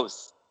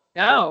close.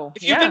 No.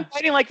 If you've been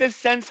fighting like this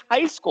since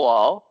high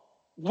school,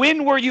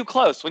 when were you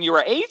close? When you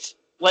were 8?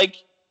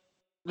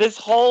 This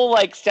whole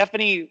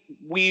Stephanie,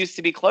 we used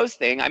to be close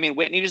thing. I mean,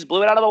 Whitney just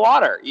blew it out of the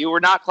water. You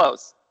were not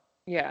close.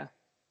 Yeah.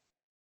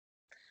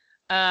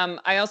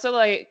 I also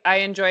I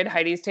enjoyed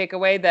Heidi's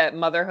takeaway that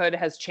motherhood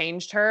has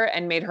changed her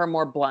and made her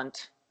more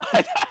blunt.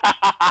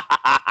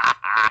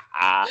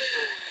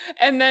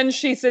 And then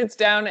she sits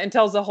down and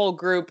tells the whole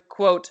group,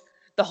 quote,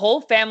 the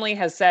whole family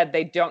has said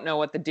they don't know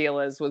what the deal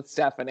is with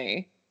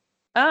Stephanie.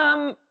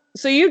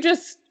 So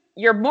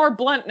you're more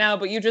blunt now,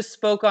 but you just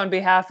spoke on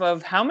behalf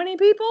of how many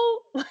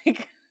people?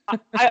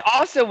 I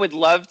also would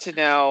love to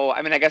know,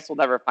 I mean, I guess we'll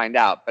never find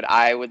out, but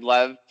I would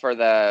love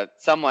for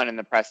someone in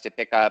the press to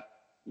pick up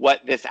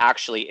what this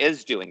actually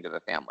is doing to the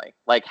family.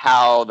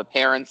 How the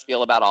parents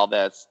feel about all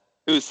this,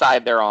 whose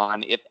side they're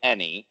on, if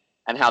any,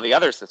 and how the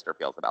other sister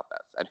feels about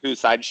this, and whose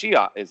side she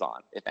is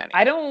on, if any.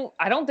 I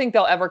don't think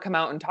they'll ever come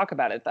out and talk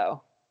about it,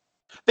 though.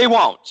 They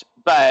won't,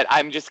 but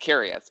I'm just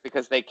curious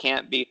because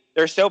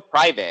they're so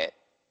private,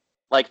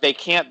 they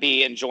can't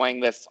be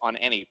enjoying this on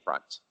any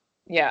front.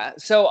 Yeah,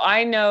 so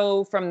I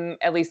know from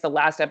at least the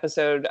last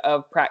episode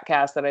of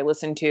Prattcast that I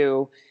listened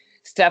to,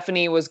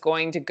 Stephanie was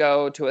going to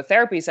go to a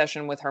therapy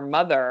session with her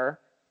mother.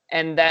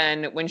 And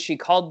then when she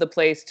called the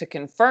place to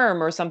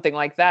confirm or something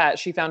like that,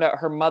 she found out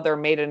her mother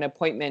made an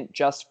appointment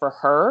just for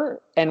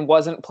her and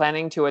wasn't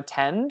planning to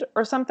attend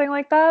or something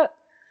like that.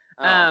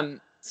 Oh.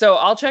 So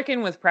I'll check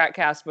in with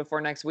Prattcast before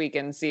next week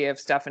and see if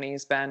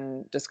Stephanie's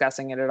been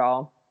discussing it at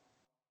all.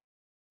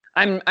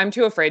 I'm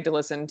too afraid to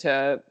listen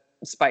to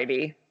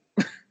Spidey.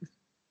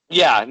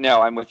 Yeah,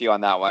 no, I'm with you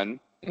on that one.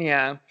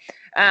 Yeah.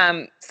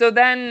 So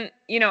then,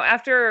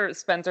 after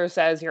Spencer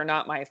says, you're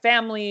not my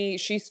family,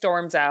 she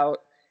storms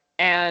out.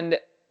 And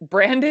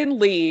Brandon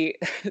Lee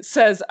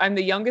says, I'm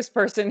the youngest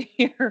person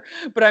here,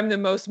 but I'm the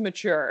most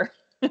mature.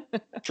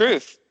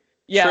 Truth.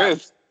 Yeah.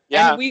 Truth.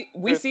 Yeah. And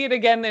we see it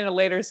again in a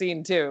later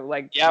scene too.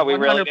 Yeah, we 100%.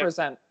 Really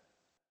do.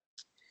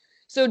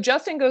 So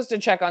Justin goes to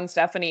check on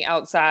Stephanie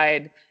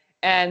outside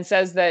and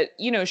says that,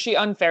 she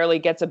unfairly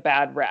gets a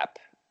bad rep.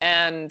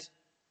 And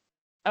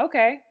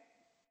okay.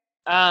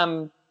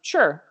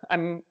 Sure.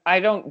 I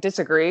don't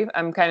disagree.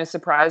 I'm kind of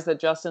surprised that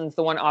Justin's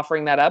the one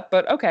offering that up,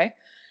 but okay.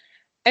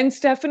 And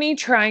Stephanie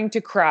trying to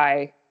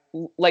cry,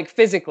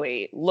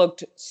 physically,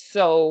 looked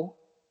so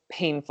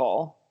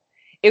painful.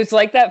 It was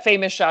like that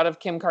famous shot of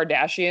Kim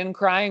Kardashian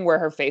crying where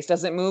her face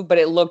doesn't move, but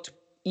it looked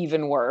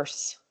even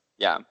worse.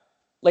 Yeah.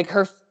 Like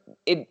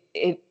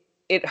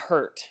it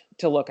hurt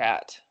to look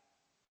at.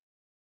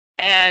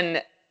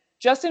 And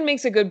Justin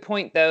makes a good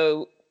point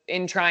though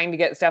in trying to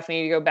get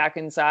Stephanie to go back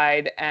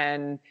inside,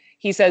 and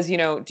he says,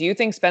 do you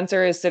think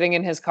Spencer is sitting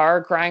in his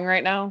car crying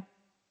right now?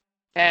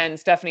 And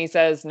Stephanie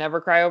says, never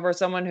cry over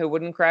someone who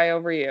wouldn't cry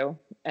over you,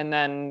 and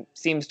then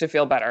seems to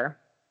feel better.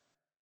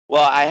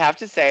 Well, I have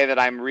to say that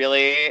I'm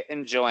really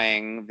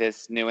enjoying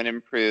this new and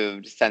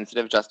improved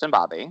sensitive Justin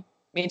Bobby.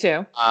 Me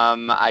too.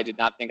 I did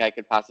not think I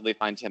could possibly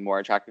find him more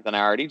attractive than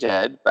I already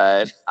did,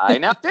 but I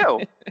now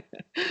do.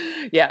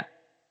 Yeah,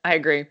 I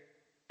agree.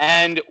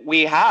 And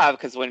we have,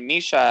 because when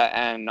Misha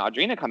and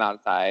Audrina come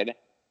outside,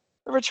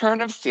 the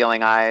return of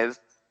Ceiling Eyes.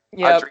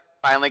 Yep. Audrina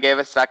finally gave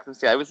us sex and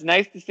Ceiling. It was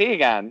nice to see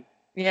again.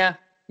 Yeah,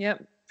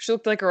 yep. She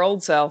looked like her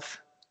old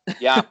self.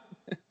 Yeah.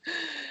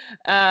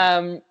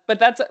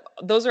 But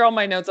those are all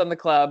my notes on the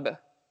club.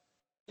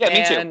 Yeah,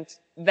 me too. And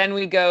then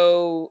we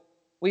go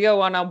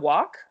on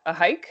a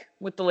hike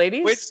with the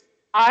ladies. Which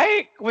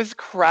I was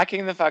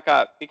cracking the fuck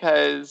up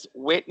because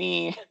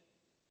Whitney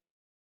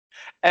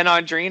and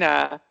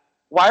Audrina,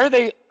 why are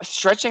they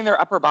stretching their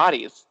upper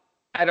bodies?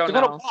 I don't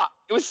know.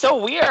 It was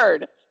so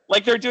weird.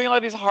 Like they're doing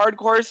like these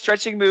hardcore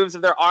stretching moves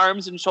of their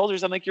arms and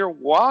shoulders. I'm like, you're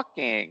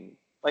walking.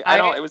 Like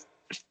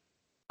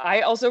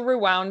I also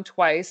rewound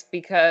twice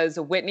because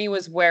Whitney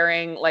was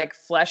wearing like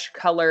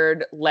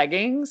flesh-colored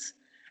leggings,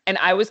 and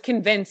I was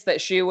convinced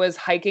that she was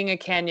hiking a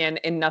canyon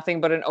in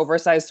nothing but an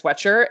oversized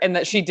sweatshirt and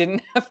that she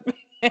didn't have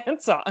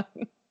pants on.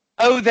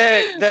 Oh,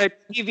 the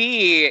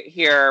TV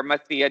here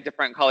must be a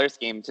different color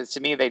scheme because to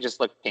me they just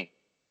look pink.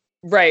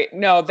 Right.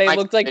 No, they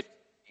looked like...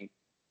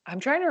 I'm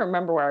trying to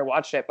remember where I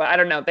watched it, but I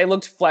don't know. They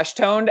looked flesh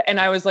toned, and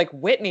I was like,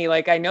 Whitney,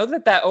 like I know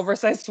that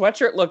oversized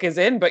sweatshirt look is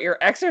in, but you're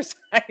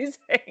exercising.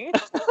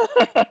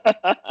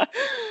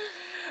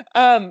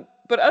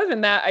 But other than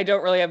that, I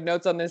don't really have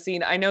notes on this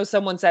scene. I know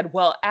someone said,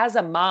 well, as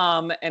a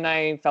mom, and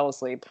I fell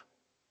asleep.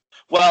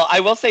 Well, I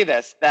will say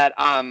this, that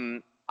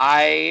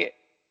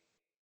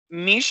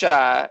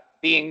Misha,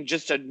 being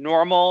just a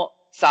normal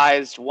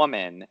sized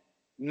woman,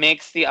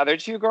 makes the other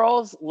two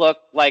girls look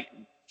like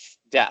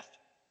death.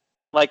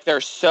 Like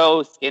they're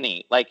so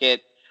skinny. Like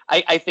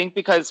I think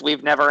because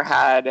we've never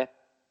had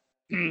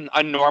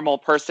a normal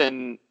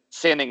person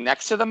standing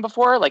next to them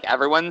before, like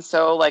everyone's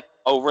so like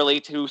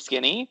overly too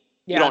skinny.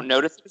 Yeah. You don't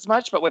notice it as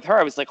much. But with her,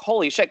 I was like,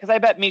 holy shit. Because I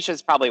bet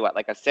Misha's probably what,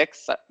 like a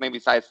 6, maybe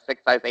size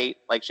 6, size 8.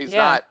 Like she's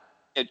not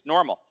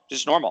normal,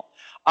 just normal.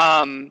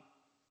 And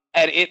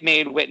it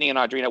made Whitney and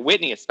Audrina,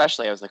 Whitney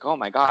especially, I was like, oh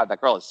my God, that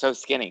girl is so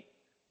skinny.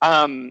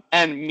 And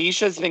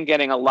Misha's been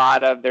getting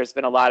there's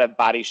been a lot of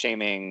body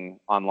shaming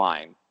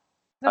online.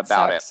 That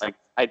about sucks. It. Like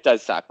it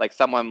does suck. Like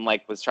someone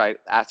like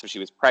asked if she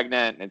was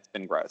pregnant, and it's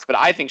been gross. But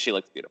I think she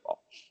looks beautiful.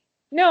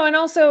 No, and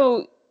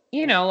also,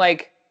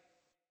 like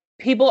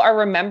people are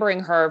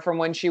remembering her from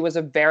when she was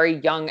a very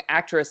young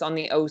actress on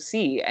the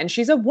OC, and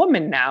she's a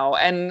woman now,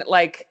 and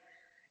like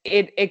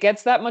it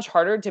gets that much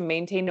harder to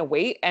maintain a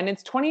weight. And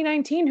it's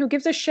 2019. Who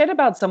gives a shit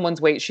about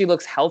someone's weight? She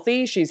looks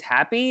healthy. She's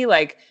happy.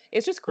 Like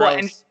it's just gross. Well,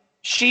 and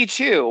she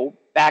too,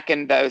 back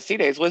in the OC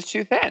days, was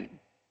too thin.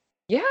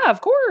 Yeah,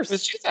 of course. It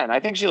was too thin. I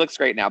think she looks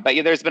great now. But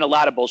yeah, there's been a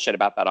lot of bullshit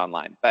about that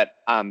online. But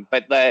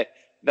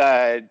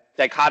the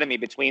dichotomy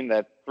between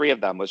the three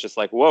of them was just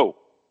like, whoa.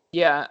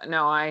 Yeah,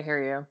 no, I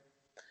hear you.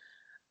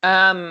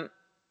 And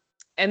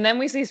then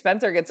we see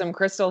Spencer get some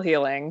crystal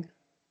healing.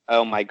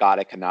 Oh my God,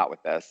 I cannot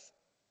with this.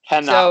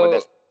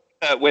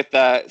 With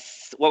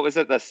this. What was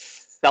it? The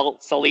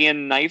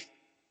Celian knife?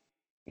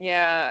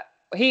 Yeah.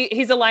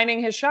 He's aligning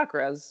his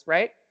chakras,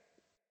 right?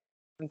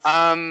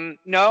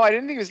 No, I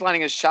didn't think he was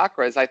aligning his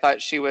chakras. I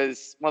thought she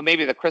was, well,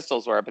 maybe the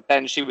crystals were, but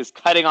then she was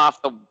cutting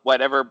off the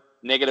whatever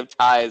negative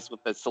ties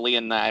with the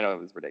Celian. I don't know,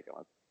 it was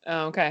ridiculous.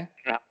 Oh, okay.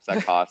 How much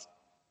that cost?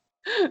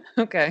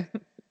 Okay.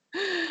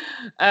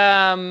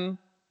 And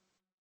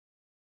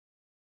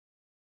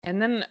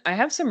then I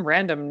have some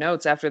random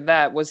notes after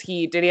that.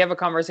 Did he have a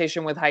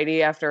conversation with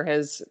Heidi after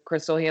his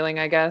crystal healing,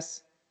 I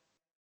guess?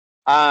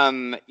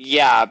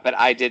 Yeah, but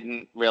I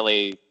didn't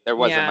really, there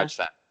wasn't much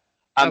said.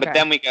 Okay. But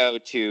then we go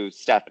to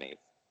Stephanie's.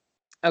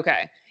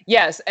 Okay.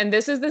 Yes, and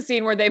this is the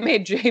scene where they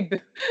made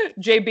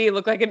JB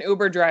look like an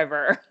Uber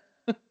driver.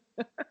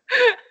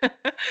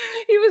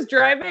 He was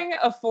driving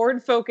a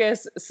Ford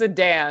Focus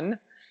sedan,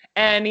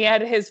 and he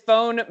had his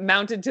phone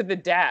mounted to the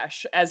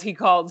dash as he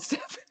called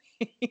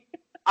Stephanie.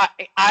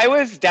 I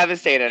was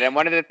devastated, and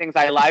one of the things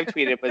I live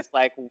tweeted was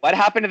like, what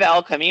happened to the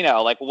El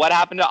Camino? Like, what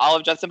happened to all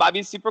of Justin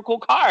Bobby's super cool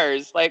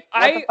cars? Like,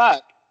 what the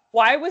fuck?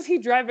 Why was he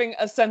driving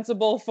a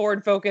sensible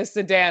Ford Focus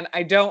sedan?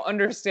 I don't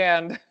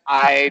understand.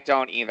 I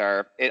don't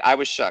either. I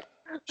was shook.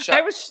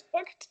 I was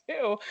shook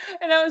too.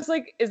 And I was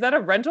like, is that a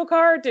rental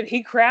car? Did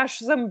he crash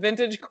some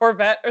vintage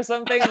Corvette or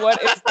something?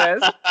 What is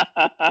this?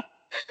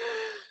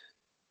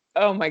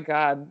 Oh my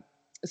God.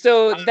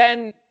 So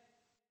then,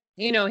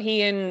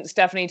 he and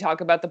Stephanie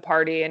talk about the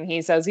party, and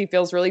he says he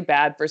feels really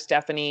bad for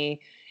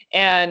Stephanie.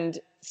 And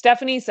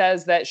Stephanie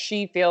says that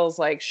she feels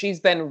like she's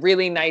been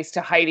really nice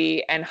to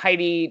Heidi, and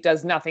Heidi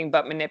does nothing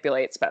but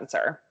manipulate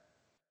Spencer.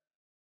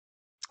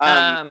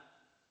 I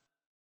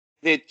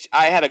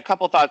had a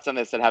couple thoughts on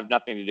this that have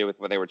nothing to do with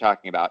what they were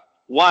talking about.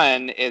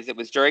 One is it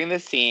was during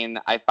this scene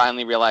I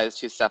finally realized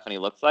who Stephanie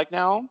looks like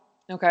now.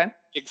 Okay.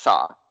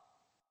 Jigsaw.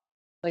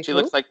 Like She who?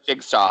 looks like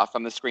Jigsaw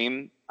from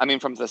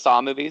from the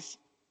Saw movies.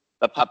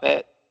 The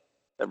puppet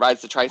that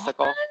rides the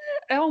tricycle. What?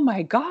 Oh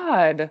my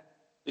God.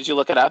 Did you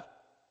look it up?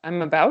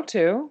 I'm about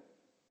to.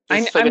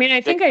 I Just like mean,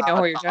 I think I know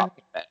who you're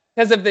talking about.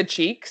 Because of the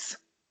cheeks?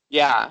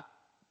 Yeah.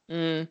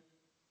 I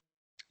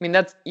mean,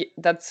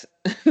 that's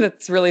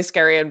really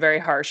scary and very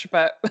harsh,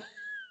 but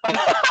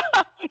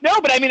No,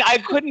 but I mean, I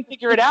couldn't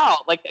figure it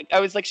out. Like, I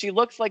was like, she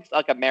looks like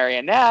a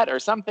marionette or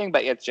something,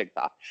 but it's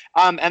Jigsaw.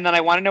 And then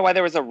I want to know why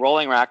there was a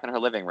rolling rack in her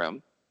living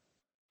room.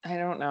 I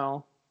don't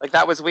know. Like,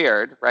 that was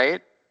weird,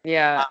 right?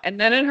 Yeah. And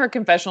then in her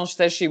confessional, she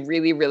says she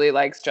really, really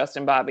likes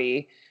Justin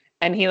Bobby,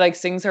 and he like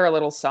sings her a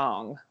little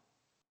song.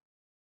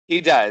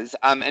 He does.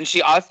 And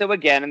she also,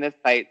 again, in this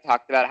fight,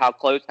 talked about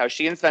how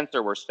she and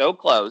Spencer were so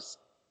close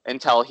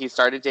until he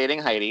started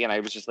dating Heidi. And I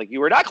was just like, you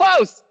were not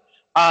close.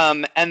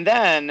 And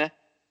then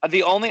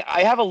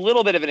I have a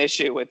little bit of an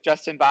issue with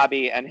Justin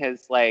Bobby and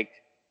his like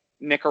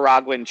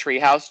Nicaraguan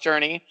treehouse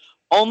journey,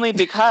 only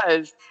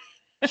because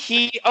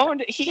he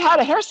had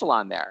a hair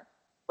salon there.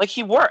 Like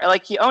he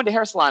owned a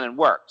hair salon and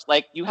worked.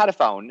 Like you had a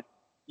phone,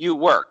 you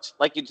worked.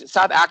 Like you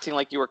stop acting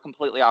like you were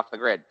completely off the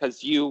grid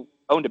because you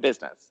owned a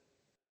business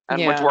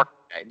and went to work,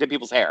 did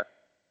people's hair.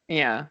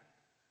 Yeah.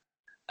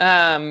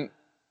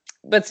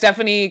 But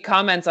Stephanie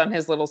comments on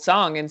his little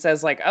song and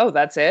says like, "Oh,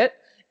 that's it."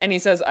 And he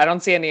says, "I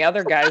don't see any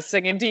other guys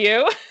singing to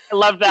you." I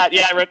love that.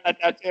 Yeah, I wrote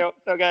that down too.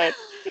 So good.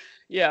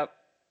 Yeah.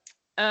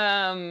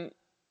 And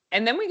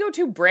then we go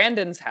to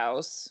Brandon's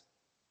house.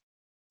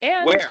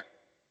 And where?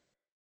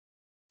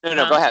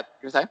 No, go ahead.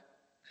 You were saying?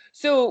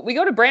 So we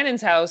go to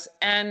Brandon's house,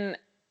 and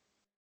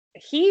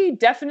he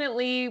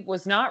definitely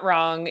was not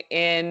wrong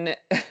in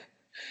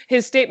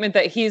his statement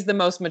that he's the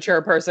most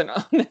mature person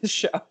on this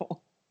show.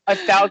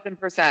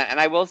 1,000%. And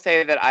I will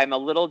say that I'm a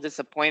little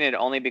disappointed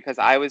only because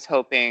I was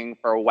hoping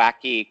for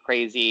wacky,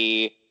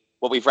 crazy,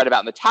 what we've read about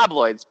in the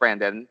tabloids,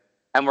 Brandon.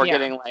 And we're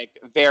getting like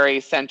very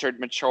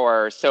centered,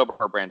 mature,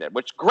 sober Brandon,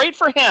 which great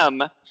for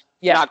him.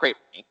 Yeah. Not great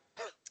for me.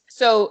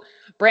 So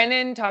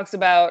Brandon talks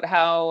about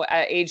how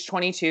at age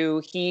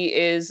 22, he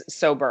is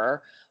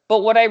sober. But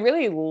what I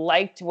really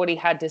liked what he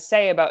had to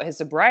say about his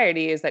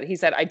sobriety is that he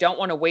said, I don't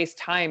want to waste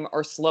time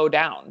or slow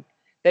down.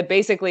 That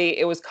basically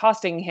it was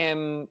costing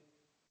him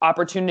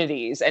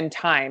opportunities and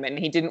time, and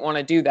he didn't want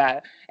to do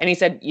that. And he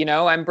said,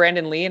 I'm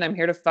Brandon Lee and I'm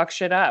here to fuck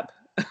shit up.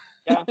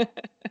 Yeah.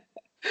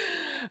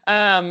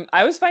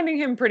 I was finding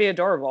him pretty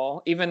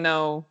adorable, even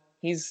though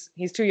he's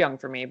too young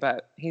for me,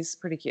 but he's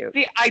pretty cute.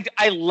 See,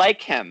 I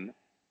like him.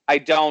 I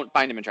don't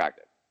find him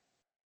attractive.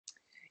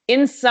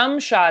 In some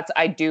shots,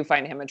 I do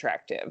find him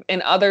attractive.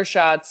 In other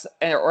shots,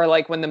 or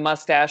like when the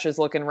mustache is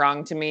looking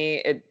wrong to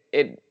me,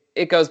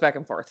 it goes back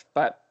and forth.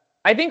 But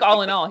I think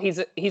all in all, he's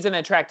an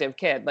attractive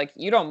kid. Like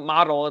you don't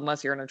model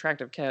unless you're an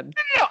attractive kid.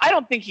 No, I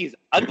don't think he's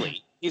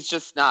ugly. He's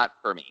just not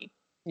for me.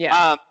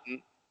 Yeah.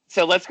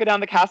 So let's go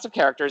down the cast of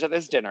characters at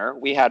this dinner.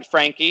 We had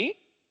Frankie,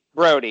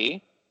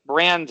 Brody,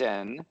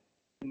 Brandon,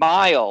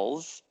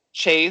 Miles,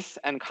 Chase,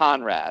 and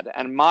Conrad.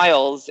 And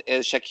Miles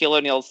is Shaquille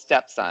O'Neal's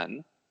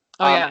stepson.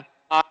 Oh, yeah.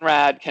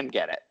 Conrad can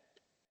get it.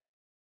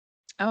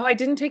 Oh, I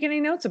didn't take any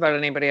notes about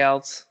anybody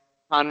else.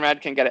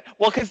 Conrad can get it.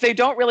 Well, because they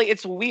don't really,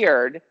 it's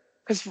weird.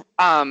 Because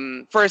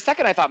for a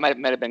second I thought it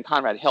might have been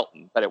Conrad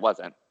Hilton, but it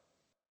wasn't.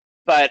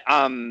 But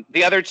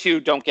the other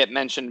two don't get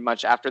mentioned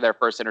much after their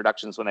first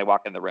introductions when they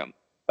walk in the room.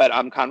 But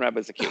Conrad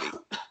was a cutie.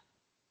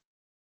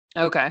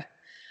 Okay.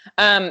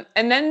 And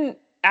then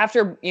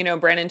after,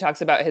 Brandon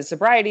talks about his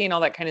sobriety and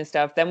all that kind of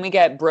stuff, then we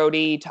get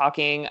Brody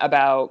talking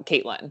about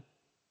Caitlyn.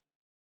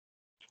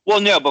 Well,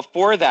 no,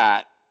 before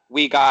that,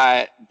 we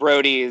got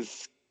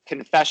Brody's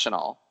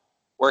confessional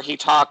where he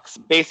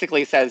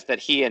basically says that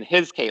he and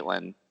his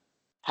Caitlyn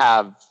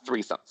have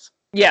threesomes.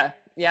 Yeah.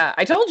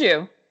 I told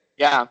you.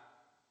 Yeah.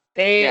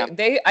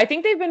 I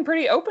think they've been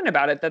pretty open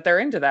about it, that they're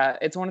into that.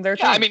 It's one of their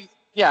things. I mean,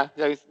 yeah,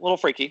 it's a little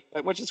freaky,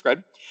 which is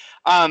good.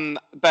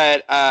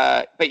 But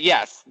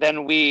yes,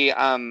 then we,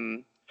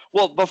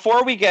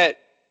 before we get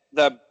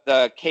the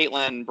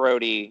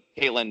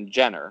Caitlyn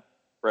Jenner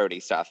Brody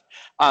stuff,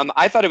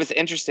 I thought it was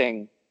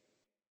interesting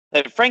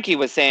that Frankie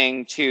was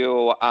saying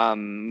to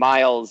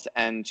Miles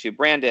and to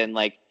Brandon,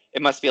 like,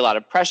 it must be a lot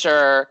of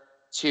pressure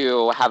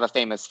to have a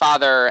famous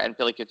father and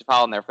feel like you have to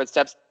follow in their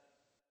footsteps.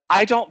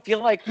 I don't feel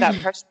like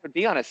that pressure would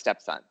be on a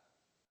stepson.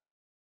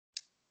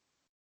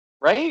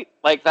 Right?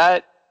 Like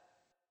that.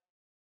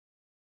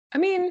 I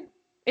mean,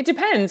 it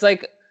depends.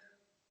 Like,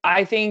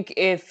 I think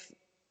if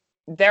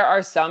there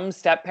are some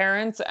step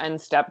parents and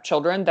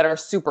stepchildren that are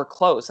super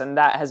close and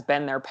that has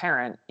been their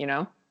parent,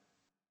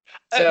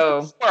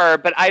 So sure,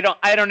 but I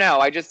don't know.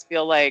 I just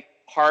feel like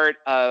part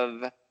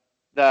of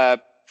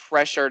the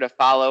pressure to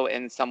follow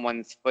in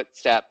someone's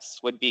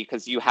footsteps would be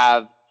because you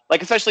have,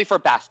 like especially for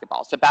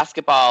basketball. So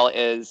basketball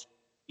is,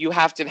 you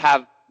have to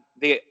have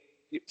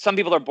some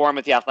people are born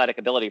with the athletic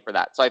ability for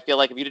that. So I feel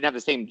like if you didn't have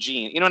the same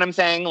gene, you know what I'm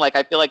saying? Like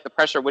I feel like the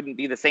pressure wouldn't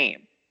be the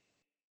same.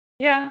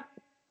 Yeah.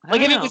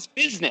 Like if it was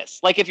business,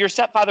 like if your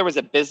stepfather was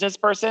a business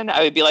person,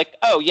 I would be like,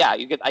 oh yeah,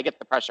 I get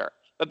the pressure.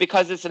 But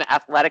because it's an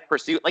athletic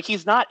pursuit, like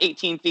he's not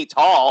 18 feet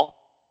tall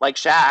like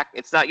Shaq.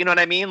 It's not, you know what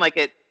I mean? Like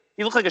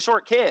he looks like a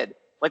short kid.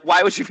 Like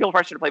why would you feel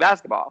pressure to play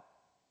basketball?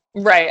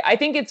 Right. I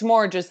think it's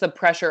more just the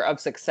pressure of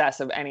success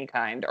of any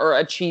kind or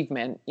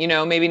achievement,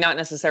 maybe not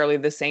necessarily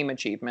the same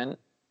achievement.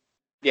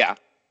 Yeah.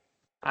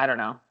 I don't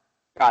know.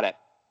 Got it.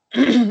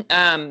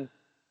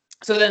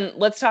 So then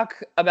let's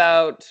talk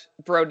about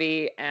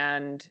Brody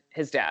and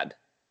his dad.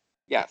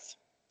 Yes.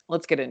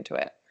 Let's get into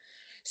it.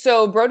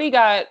 So Brody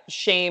got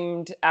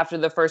shamed after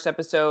the first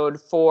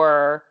episode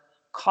for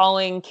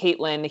calling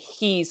Caitlyn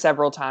he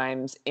several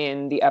times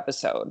in the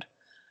episode.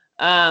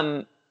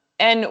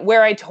 And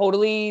where I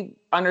totally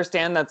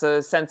understand that's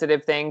a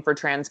sensitive thing for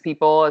trans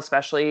people,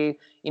 especially,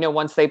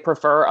 once they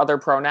prefer other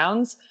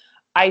pronouns.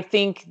 I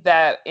think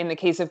that in the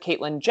case of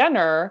Caitlyn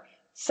Jenner,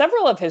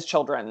 several of his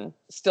children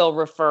still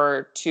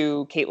refer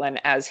to Caitlyn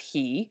as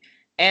he,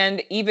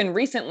 and even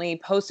recently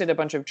posted a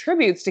bunch of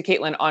tributes to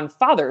Caitlyn on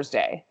Father's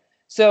Day.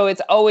 So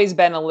it's always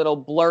been a little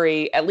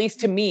blurry, at least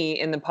to me,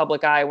 in the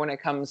public eye when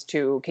it comes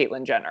to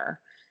Caitlyn Jenner.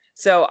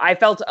 So I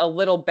felt a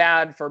little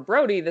bad for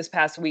Brody this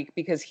past week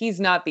because he's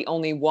not the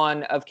only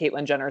one of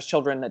Caitlyn Jenner's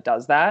children that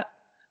does that,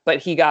 but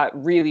he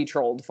got really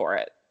trolled for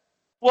it.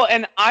 Well,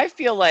 and I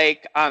feel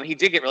like he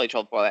did get really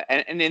trolled for that.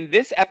 And in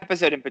this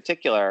episode in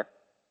particular,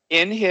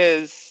 when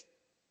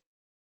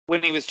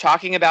he was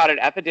talking about it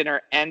at the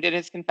dinner and in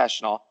his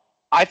confessional,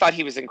 I thought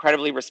he was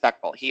incredibly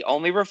respectful. He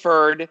only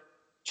referred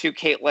to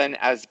Caitlyn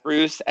as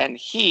Bruce and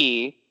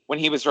he when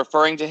he was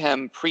referring to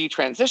him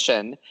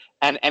pre-transition.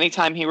 And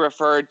anytime he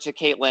referred to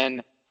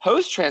Caitlyn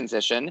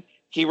post-transition,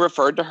 he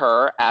referred to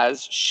her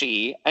as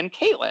she and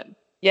Caitlyn.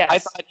 Yes. I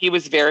thought he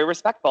was very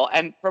respectful.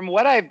 And from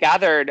what I've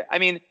gathered, I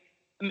mean,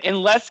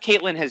 unless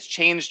Caitlyn has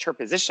changed her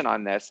position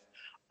on this,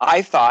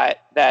 I thought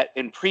that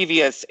in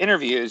previous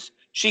interviews,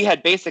 she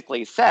had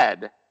basically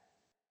said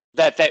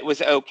that that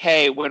was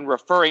okay when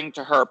referring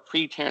to her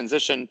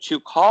pre-transition to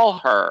call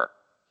her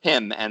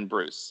him and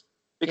Bruce.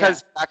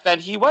 Because back then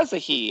he was a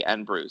he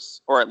and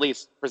Bruce, or at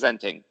least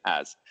presenting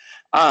as.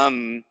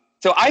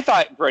 So I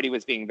thought Brody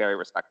was being very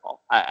respectful.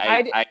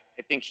 I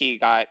think he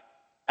got,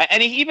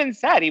 and he even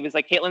said, he was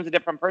like, Caitlyn's a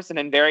different person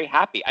and very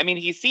happy. I mean,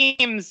 he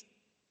seems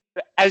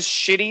as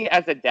shitty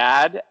as a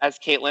dad as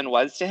Caitlyn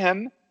was to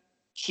him.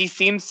 He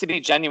seems to be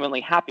genuinely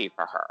happy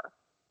for her.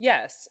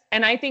 Yes.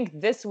 And I think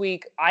this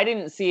week, I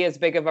didn't see as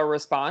big of a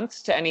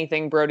response to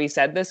anything Brody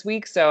said this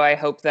week. So I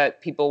hope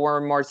that people were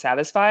more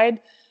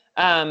satisfied.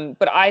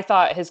 But I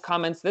thought his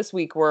comments this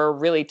week were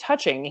really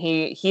touching.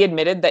 He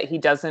admitted that he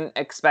doesn't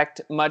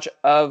expect much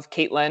of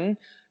Caitlyn,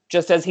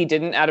 just as he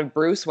didn't out of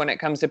Bruce when it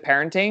comes to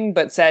parenting,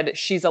 but said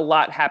she's a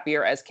lot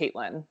happier as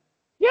Caitlyn.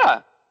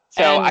 Yeah.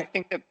 So I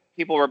think that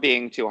people were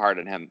being too hard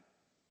on him.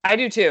 I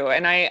do too.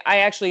 And I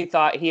actually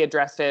thought he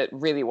addressed it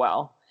really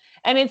well.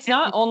 And it's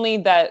not only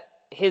that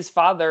his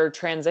father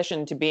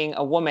transitioned to being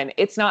a woman.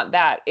 It's not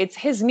that. It's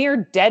his near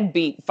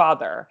deadbeat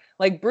father.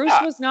 Like Bruce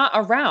was not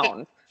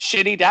around.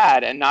 Shitty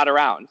dad and not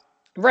around.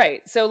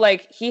 Right. So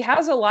like he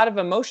has a lot of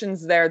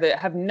emotions there that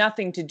have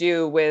nothing to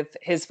do with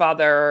his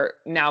father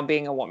now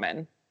being a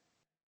woman.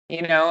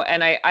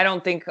 And I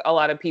don't think a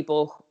lot of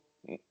people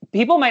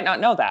might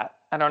not know that.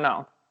 I don't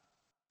know.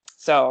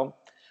 So,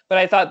 but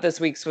I thought this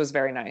week's was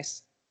very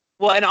nice.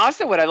 Well, and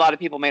also what a lot of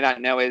people may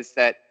not know is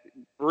that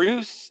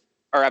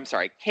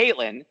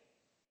Caitlyn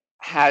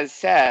has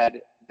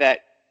said that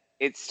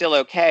it's still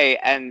okay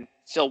and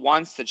still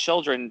wants the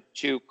children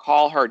to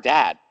call her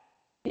dad.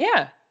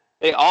 Yeah.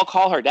 They all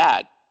call her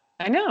dad.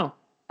 I know.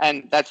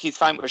 And she's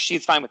fine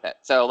with it.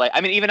 So like,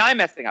 I mean, even I'm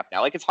messing up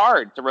now. Like it's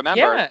hard to remember.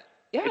 Yeah.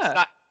 Yeah. It's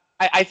not,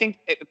 I think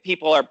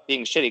people are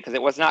being shitty because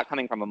it was not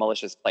coming from a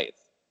malicious place.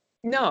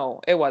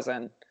 No, it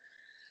wasn't.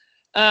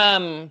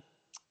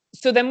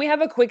 So then we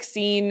have a quick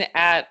scene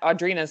at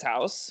Audrina's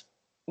house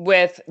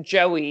with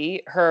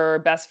Joey, her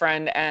best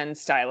friend and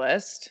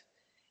stylist.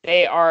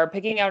 They are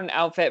picking out an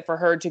outfit for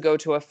her to go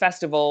to a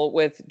festival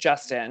with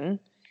Justin.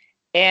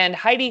 And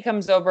Heidi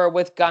comes over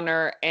with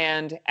Gunnar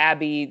and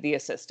Abby, the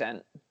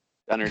assistant.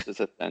 Gunnar's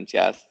assistant,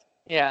 yes.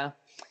 Yeah.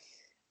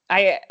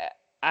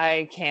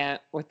 I can't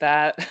with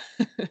that.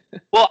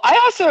 Well, I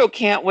also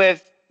can't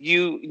with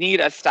you need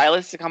a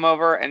stylist to come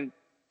over and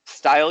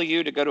style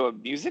you to go to a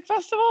music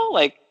festival?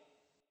 Like,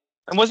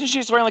 and wasn't she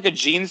just wearing like a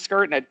jean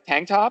skirt and a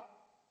tank top?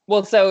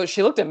 Well, so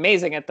she looked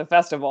amazing at the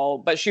festival,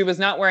 but she was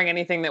not wearing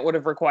anything that would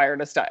have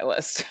required a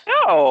stylist.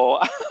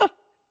 No.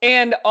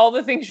 And all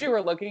the things you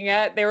were looking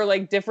at, they were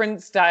like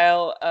different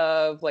style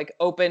of like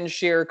open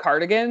sheer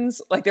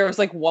cardigans. Like there was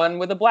like one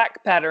with a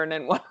black pattern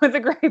and one with a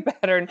gray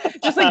pattern,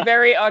 just like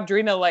very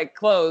Audrina-like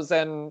clothes.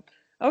 And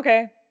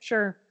okay,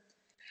 sure.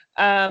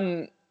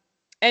 And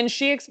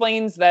she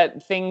explains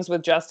that things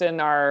with Justin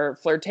are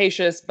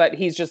flirtatious, but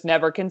he's just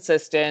never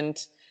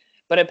consistent.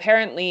 But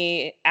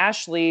apparently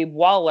Ashley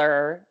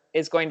Waller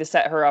is going to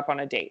set her up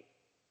on a date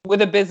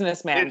with a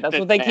businessman. That's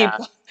what they keep.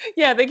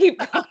 Yeah, they keep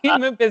calling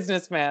him a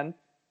businessman.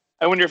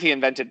 I wonder if he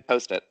invented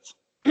Post-its.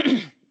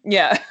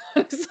 Yeah.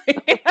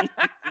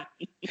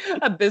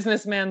 A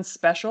businessman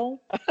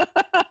special.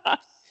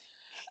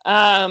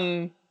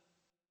 And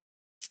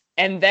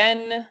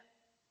then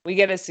we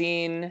get a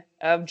scene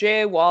of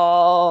Jay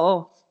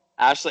Wall.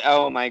 Ashley,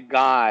 oh my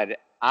God.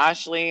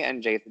 Ashley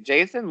and Jason.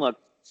 Jason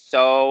looked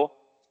so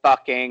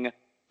fucking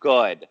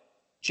good.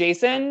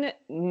 Jason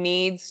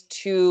needs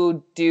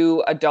to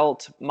do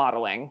adult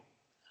modeling.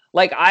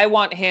 Like, I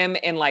want him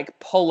in like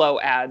polo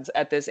ads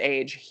at this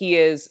age. He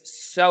is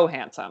so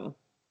handsome.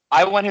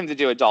 I want him to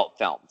do adult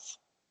films.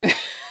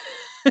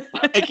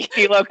 Like,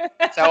 he looked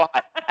so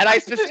hot. And I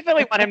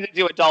specifically want him to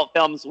do adult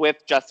films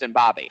with Justin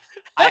Bobby.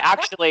 I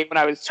actually, when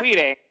I was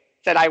tweeting,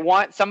 said I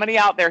want somebody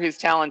out there who's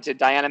talented,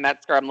 Diana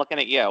Metzger, I'm looking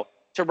at you,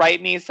 to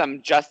write me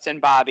some Justin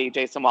Bobby,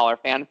 Jason Waller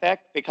fanfic,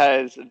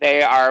 because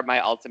they are my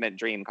ultimate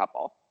dream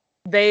couple.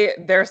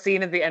 Their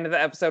scene at the end of the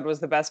episode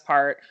was the best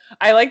part.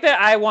 I like that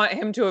I want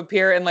him to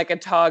appear in like a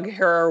Tog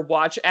Heuer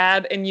watch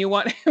ad, and you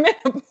want him in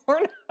a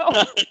porno.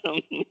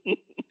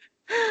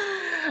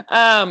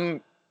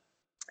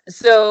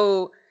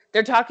 So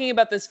they're talking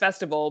about this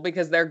festival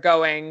because they're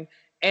going,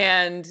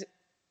 and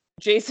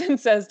Jason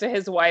says to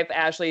his wife,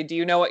 Ashley, do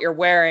you know what you're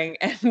wearing?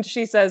 And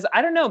she says,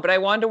 I don't know, but I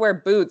wanted to wear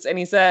boots. And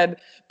he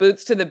said,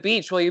 boots to the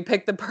beach. Will you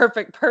pick the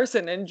perfect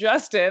person? And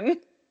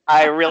Justin.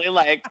 I really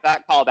liked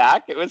that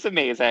callback. It was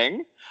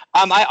amazing.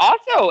 I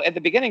also, at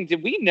the beginning,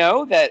 did we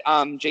know that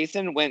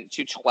Jason went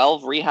to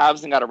 12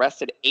 rehabs and got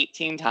arrested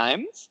 18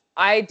 times?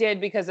 I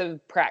did because of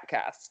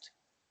Prattcast.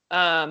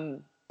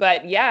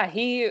 But yeah,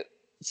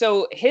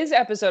 so his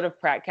episode of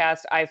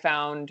Prattcast I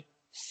found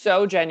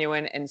so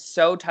genuine and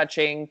so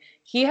touching.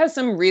 He has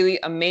some really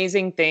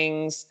amazing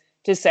things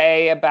to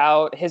say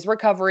about his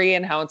recovery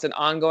and how it's an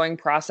ongoing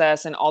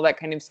process and all that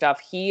kind of stuff.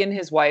 He and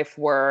his wife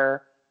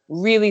were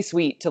really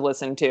sweet to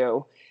listen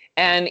to.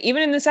 And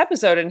even in this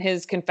episode, in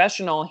his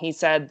confessional, he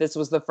said this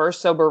was the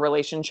first sober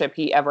relationship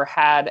he ever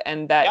had,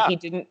 and that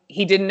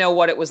he didn't know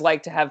what it was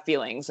like to have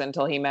feelings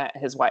until he met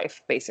his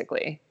wife,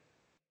 basically.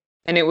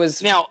 And it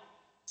was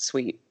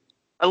sweet.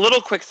 A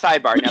little quick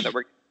sidebar now that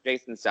we're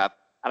Jason stuff,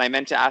 and I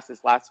meant to ask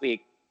this last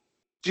week.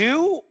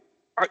 Do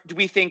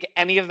we think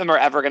any of them are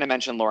ever going to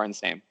mention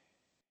Lauren's name?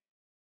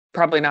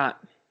 Probably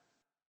not.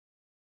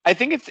 I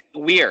think it's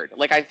weird.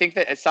 Like, I think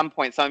that at some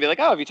point someone will be like,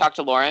 oh, have you talked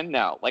to Lauren?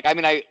 No. Like, I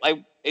mean,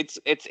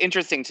 it's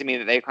interesting to me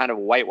that they kind of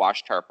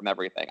whitewashed her from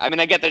everything. I mean,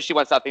 I get that she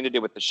wants nothing to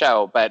do with the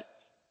show, but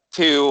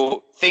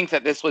to think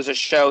that this was a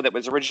show that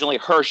was originally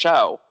her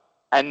show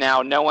and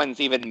now no one's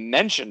even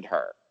mentioned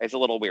her is a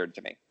little weird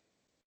to me.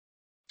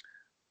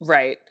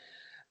 Right.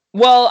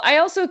 Well, I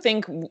also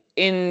think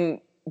in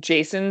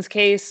Jason's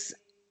case,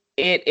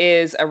 it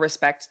is a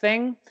respect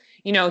thing.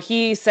 You know,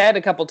 he said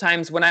a couple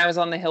times when I was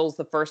on the hills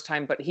the first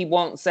time, but he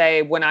won't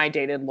say when I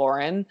dated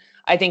Lauren.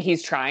 I think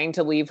he's trying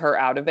to leave her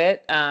out of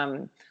it.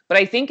 But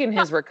I think in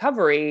his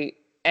recovery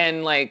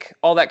and like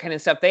all that kind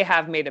of stuff, they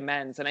have made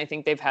amends. And I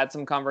think they've had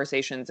some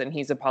conversations and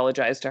he's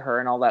apologized to her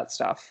and all that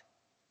stuff.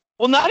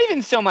 Well, not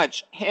even so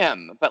much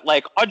him, but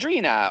like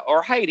Audrina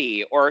or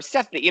Heidi or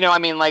Stephanie, you know, I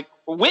mean, like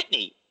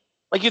Whitney.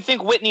 Like, you'd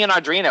think Whitney and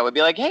Audrina would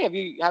be like, hey, have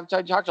you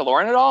talked to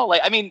Lauren at all?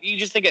 Like, I mean, you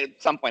just think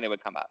at some point it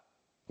would come up.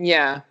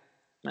 Yeah.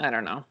 I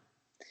don't know.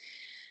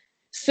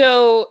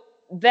 So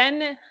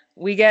then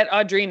we get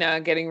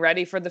Audrina getting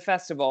ready for the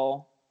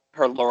festival.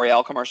 Her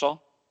L'Oreal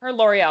commercial? Her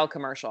L'Oreal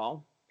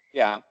commercial.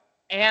 Yeah.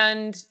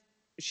 And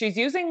she's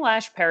using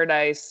Lash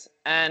Paradise.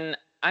 And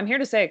I'm here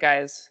to say it,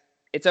 guys.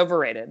 It's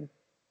overrated.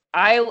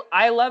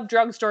 I love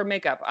drugstore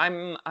makeup.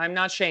 I'm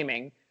not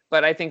shaming.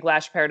 But I think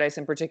Lash Paradise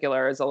in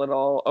particular is a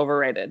little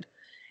overrated.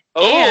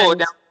 Oh,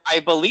 now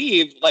I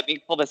believe, let me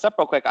pull this up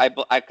real quick.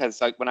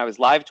 Because when I was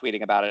live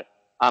tweeting about it,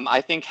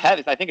 I think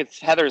it's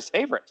Heather's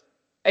favorite.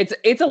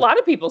 It's a lot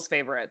of people's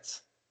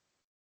favorites.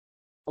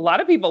 A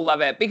lot of people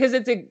love it because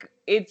it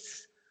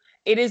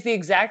is the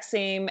exact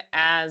same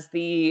as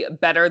the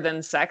Better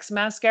Than Sex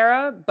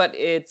mascara, but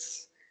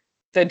it's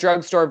the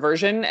drugstore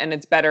version and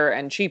it's better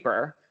and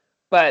cheaper.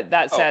 But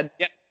that said,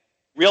 yeah.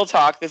 Real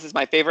talk, this is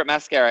my favorite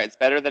mascara. It's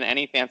better than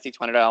any fancy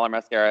 $20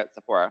 mascara at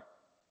Sephora.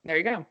 There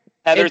you go.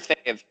 Heather's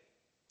fave.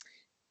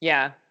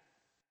 Yeah.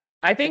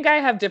 I think I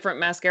have different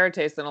mascara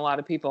taste than a lot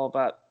of people,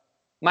 but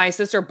my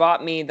sister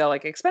bought me the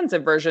like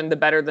expensive version, the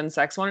Better Than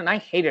Sex one, and I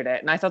hated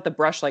it. And I thought the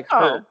brush like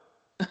hurt.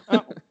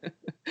 Oh.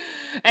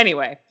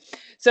 Anyway,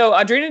 so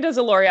Audrina does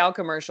a L'Oreal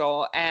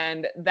commercial,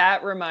 and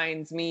that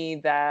reminds me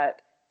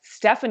that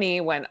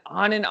Stephanie went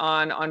on and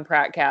on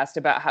Prattcast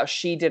about how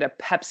she did a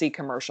Pepsi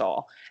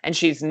commercial, and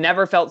she's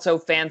never felt so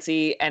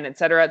fancy, and et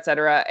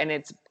cetera, and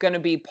it's going to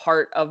be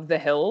part of The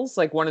Hills,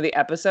 like one of the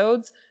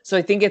episodes. So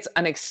I think it's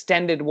an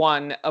extended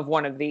one of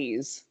one of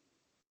these.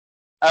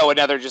 Oh,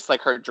 another just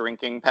like her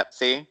drinking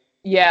Pepsi?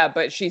 Yeah,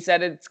 but she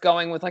said it's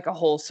going with like a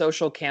whole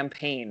social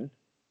campaign.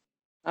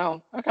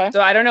 Oh, okay.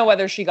 So I don't know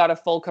whether she got a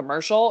full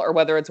commercial or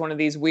whether it's one of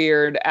these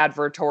weird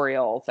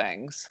advertorial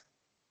things.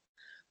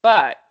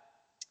 But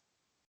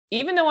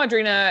even though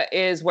Audrina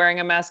is wearing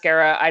a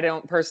mascara I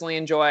don't personally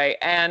enjoy,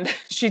 and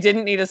she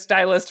didn't need a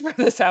stylist for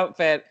this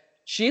outfit,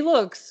 she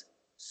looks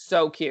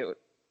so cute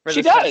for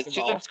She this does. She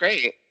festival. looks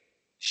great.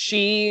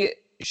 She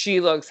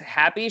looks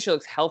happy. She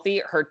looks healthy.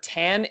 Her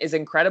tan is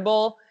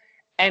incredible.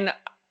 And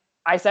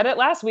I said it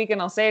last week and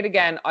I'll say it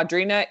again.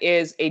 Audrina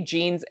is a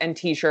jeans and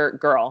t-shirt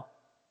girl.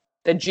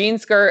 The jean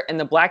skirt and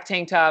the black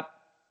tank top,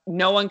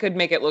 no one could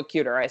make it look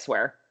cuter, I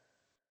swear.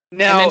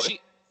 And then Now,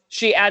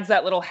 she adds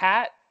that little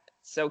hat.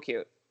 So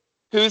cute.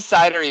 whose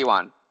side are you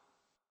on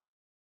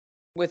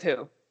With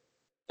who?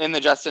 in the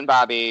Justin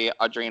Bobby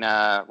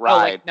Audrina Oh,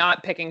 like ride?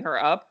 not picking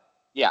her up?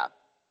 Yeah.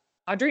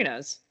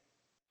 Audrina's.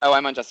 Oh,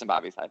 I'm on Justin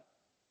Bobby's side.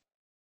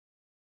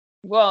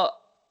 Well,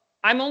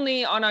 I'm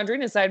only on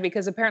Audrina's side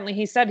because apparently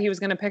he said he was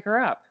going to pick her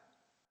up.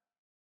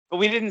 But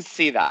we didn't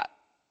see that.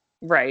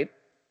 Right.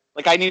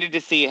 Like, I needed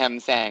to see him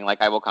saying,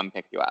 like, I will come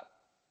pick you up.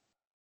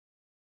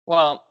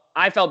 Well,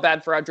 I felt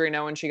bad for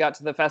Audrina when she got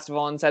to the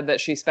festival and said that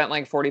she spent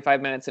like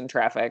 45 minutes in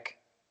traffic.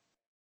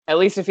 At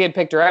least if he had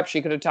picked her up,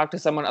 she could have talked to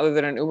someone other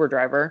than an Uber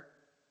driver.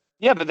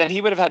 Yeah, but then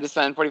he would have had to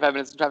spend 45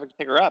 minutes in traffic to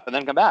pick her up and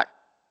then come back.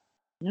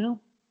 No.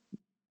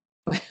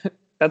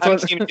 That's I'm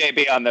Team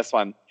JB on this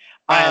one.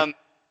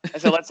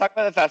 So let's talk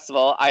about the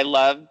festival. I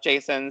love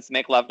Jason's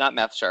Make Love Not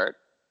Meth shirt.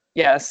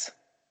 Yes.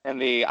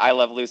 And the I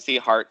Love Lucy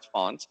heart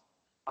font.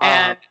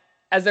 And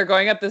as they're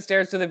going up the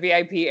stairs to the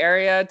VIP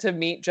area to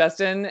meet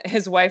Justin,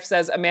 his wife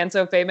says, a man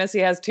so famous, he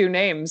has two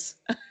names.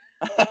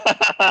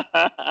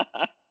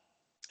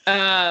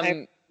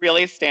 I'm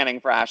really standing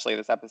for Ashley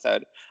this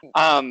episode.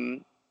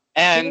 And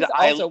he's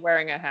also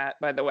wearing a hat,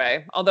 by the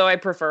way, although I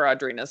prefer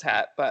Audrina's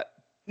hat. But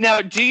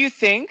now, do you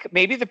think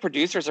maybe the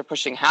producers are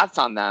pushing hats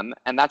on them,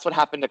 and that's what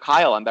happened to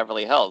Kyle on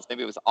Beverly Hills?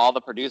 Maybe it was all the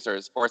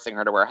producers forcing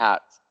her to wear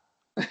hats.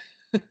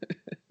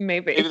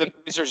 Maybe the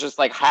producers just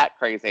like hat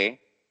crazy.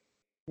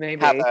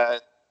 Maybe have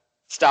a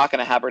stock in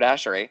a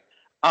haberdashery.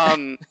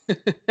 I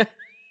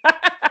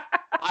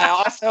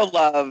also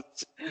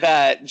loved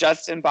that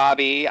Justin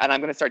Bobby, and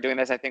I'm going to start doing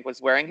this, I think, was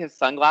wearing his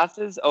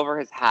sunglasses over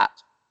his hat.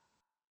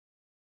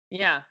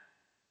 Yeah.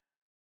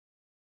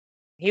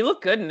 He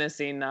looked good in this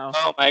scene, though.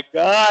 Oh my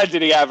God,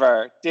 did he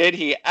ever? Did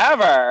he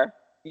ever?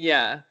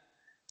 Yeah.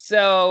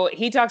 So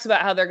he talks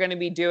about how they're going to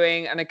be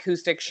doing an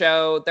acoustic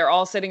show. They're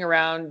all sitting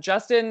around.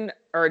 Jason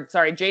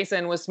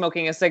was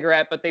smoking a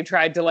cigarette, but they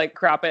tried to like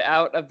crop it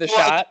out of the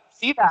shot.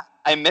 See that?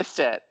 I missed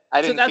it.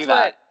 I didn't see that. So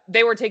that's what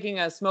they were taking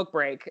a smoke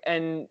break,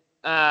 and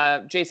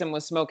Jason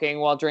was smoking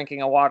while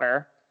drinking a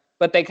water.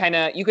 But they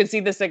you could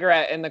see the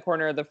cigarette in the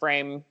corner of the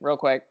frame real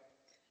quick.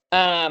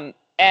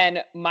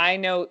 And my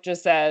note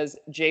just says,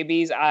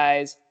 JB's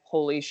eyes,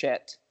 holy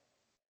shit.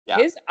 Yeah.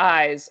 His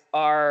eyes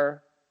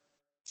are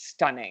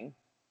stunning.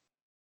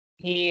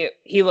 He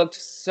looked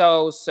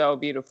so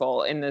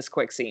beautiful in this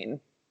quick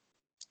scene.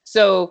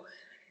 So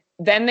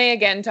then they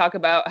again talk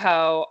about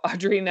how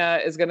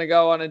Audrina is going to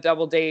go on a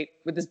double date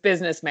with this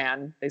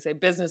businessman. They say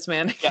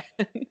businessman. Yeah.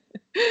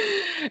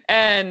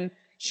 And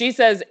she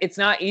says it's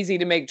not easy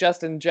to make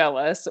Justin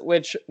jealous,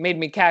 which made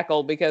me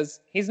cackle because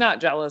he's not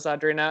jealous,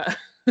 Audrina.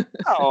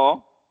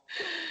 Oh.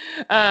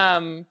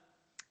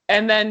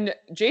 And then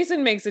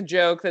Jason makes a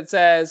joke that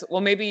says,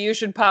 well, maybe you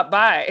should pop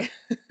by.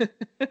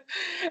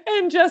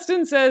 And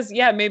Justin says,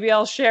 yeah, maybe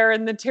I'll share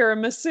in the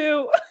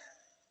tiramisu.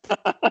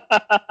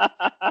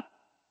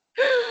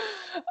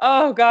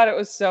 Oh, God, it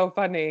was so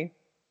funny.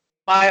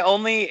 My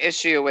only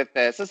issue with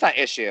this, it's not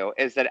issue,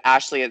 is that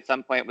Ashley at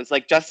some point was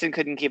like, Justin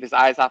couldn't keep his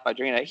eyes off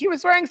Audrina. He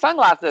was wearing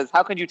sunglasses.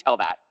 How could you tell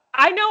that?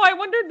 I know. I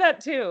wondered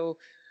that, too.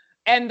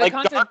 And the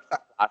content...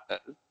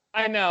 sunglasses.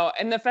 I know.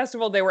 And the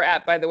festival they were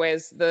at, by the way,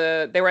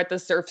 they were at the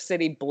Surf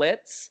City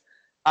Blitz.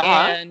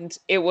 And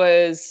it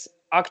was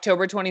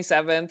October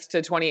 27th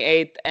to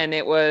 28th. And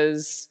it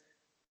was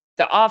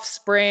The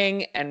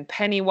Offspring and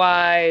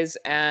Pennywise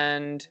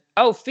and,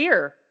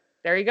 Fear.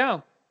 There you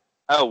go.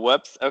 Oh,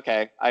 whoops.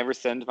 Okay. I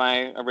rescind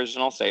my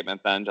original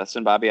statement then.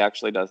 Justin Bobby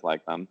actually does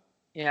like them.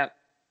 Yeah.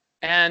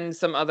 And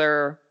some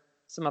other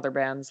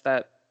bands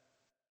that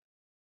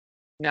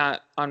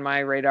not on my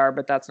radar,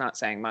 but that's not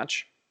saying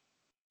much.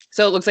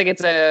 So it looks like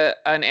it's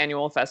an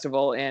annual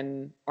festival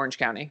in Orange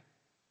County.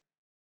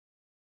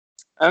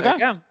 Okay.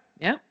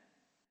 Yeah.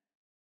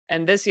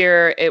 And this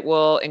year it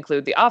will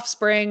include The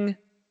Offspring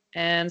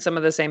and some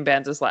of the same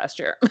bands as last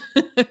year.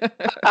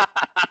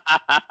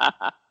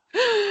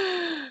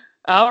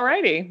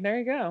 Alrighty, there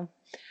you go.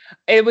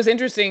 It was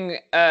interesting.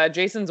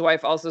 Jason's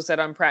wife also said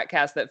on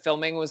Prattcast that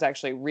filming was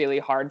actually really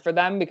hard for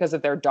them because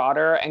of their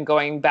daughter and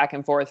going back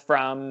and forth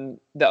from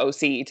the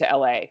OC to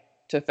LA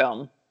to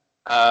film.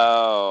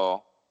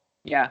 Oh.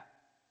 Yeah.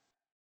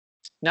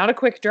 Not a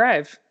quick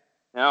drive.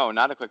 No,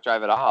 not a quick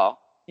drive at all.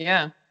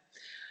 Yeah.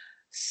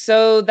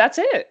 So that's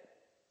it.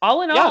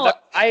 All in all,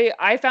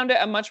 I found it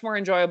a much more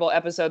enjoyable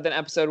episode than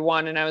episode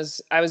 1, and I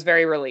was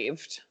very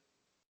relieved.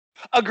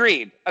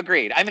 Agreed.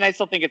 I mean, I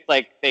still think it's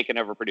like fake and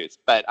overproduced,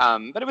 but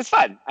it was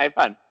fun. I had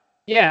fun.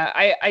 Yeah,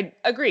 I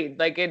agreed.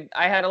 Like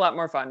I had a lot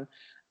more fun.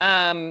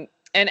 And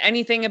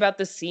anything about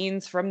the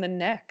scenes from the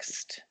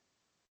next?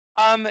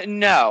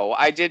 No,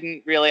 I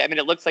didn't really. I mean,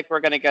 it looks like we're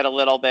going to get a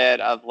little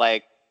bit of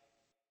like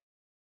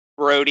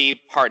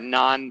Brody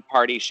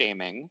non-party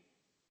shaming.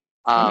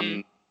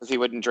 Because he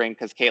wouldn't drink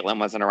because Caitlyn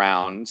wasn't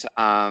around.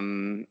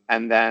 And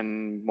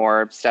then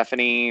more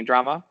Stephanie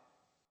drama.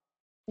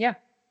 Yeah.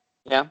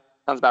 Yeah,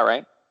 sounds about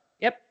right.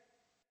 Yep.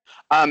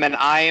 And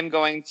I am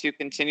going to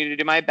continue to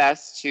do my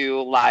best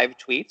to live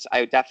tweet.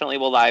 I definitely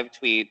will live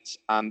tweet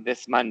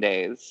this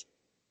Mondays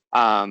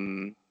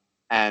and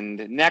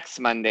next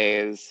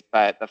Mondays,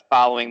 but the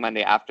following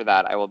Monday after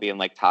that, I will be in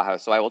Lake Tahoe.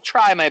 So I will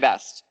try my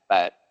best,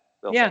 but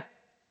we'll see.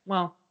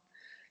 Well,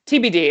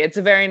 TBD. It's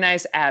a very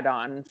nice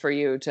add-on for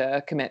you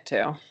to commit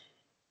to.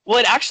 Well,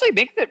 it actually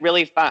makes it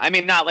really fun. I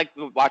mean, not like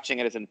watching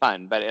it isn't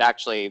fun, but it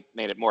actually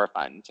made it more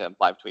fun to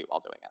live tweet while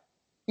doing it.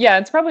 Yeah,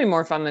 it's probably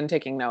more fun than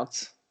taking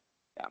notes.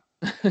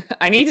 Yeah.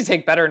 I need to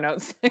take better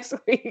notes next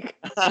week.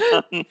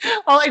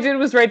 All I did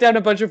was write down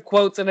a bunch of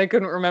quotes and I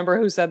couldn't remember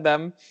who said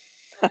them.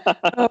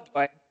 Oh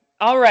boy.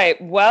 All right.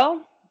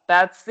 Well,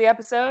 that's the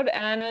episode.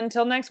 And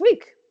until next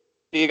week.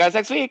 See you guys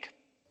next week.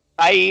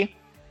 Bye.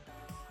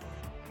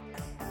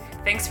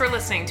 Thanks for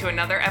listening to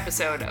another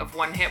episode of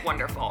One Hit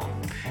Wonderful.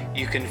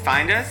 You can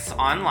find us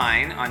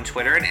online on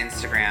Twitter and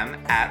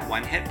Instagram at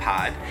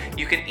OneHitPod.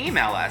 You can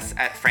email us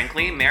at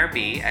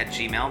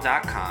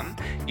franklymareb@gmail.com.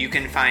 You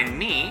can find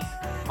me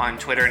on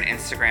Twitter and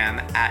Instagram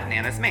at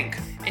NanasMink.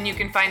 And you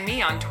can find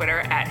me on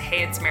Twitter at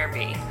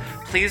HeyIt'sMareB.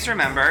 Please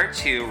remember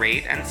to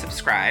rate and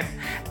subscribe.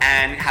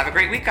 And have a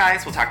great week,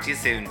 guys. We'll talk to you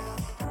soon.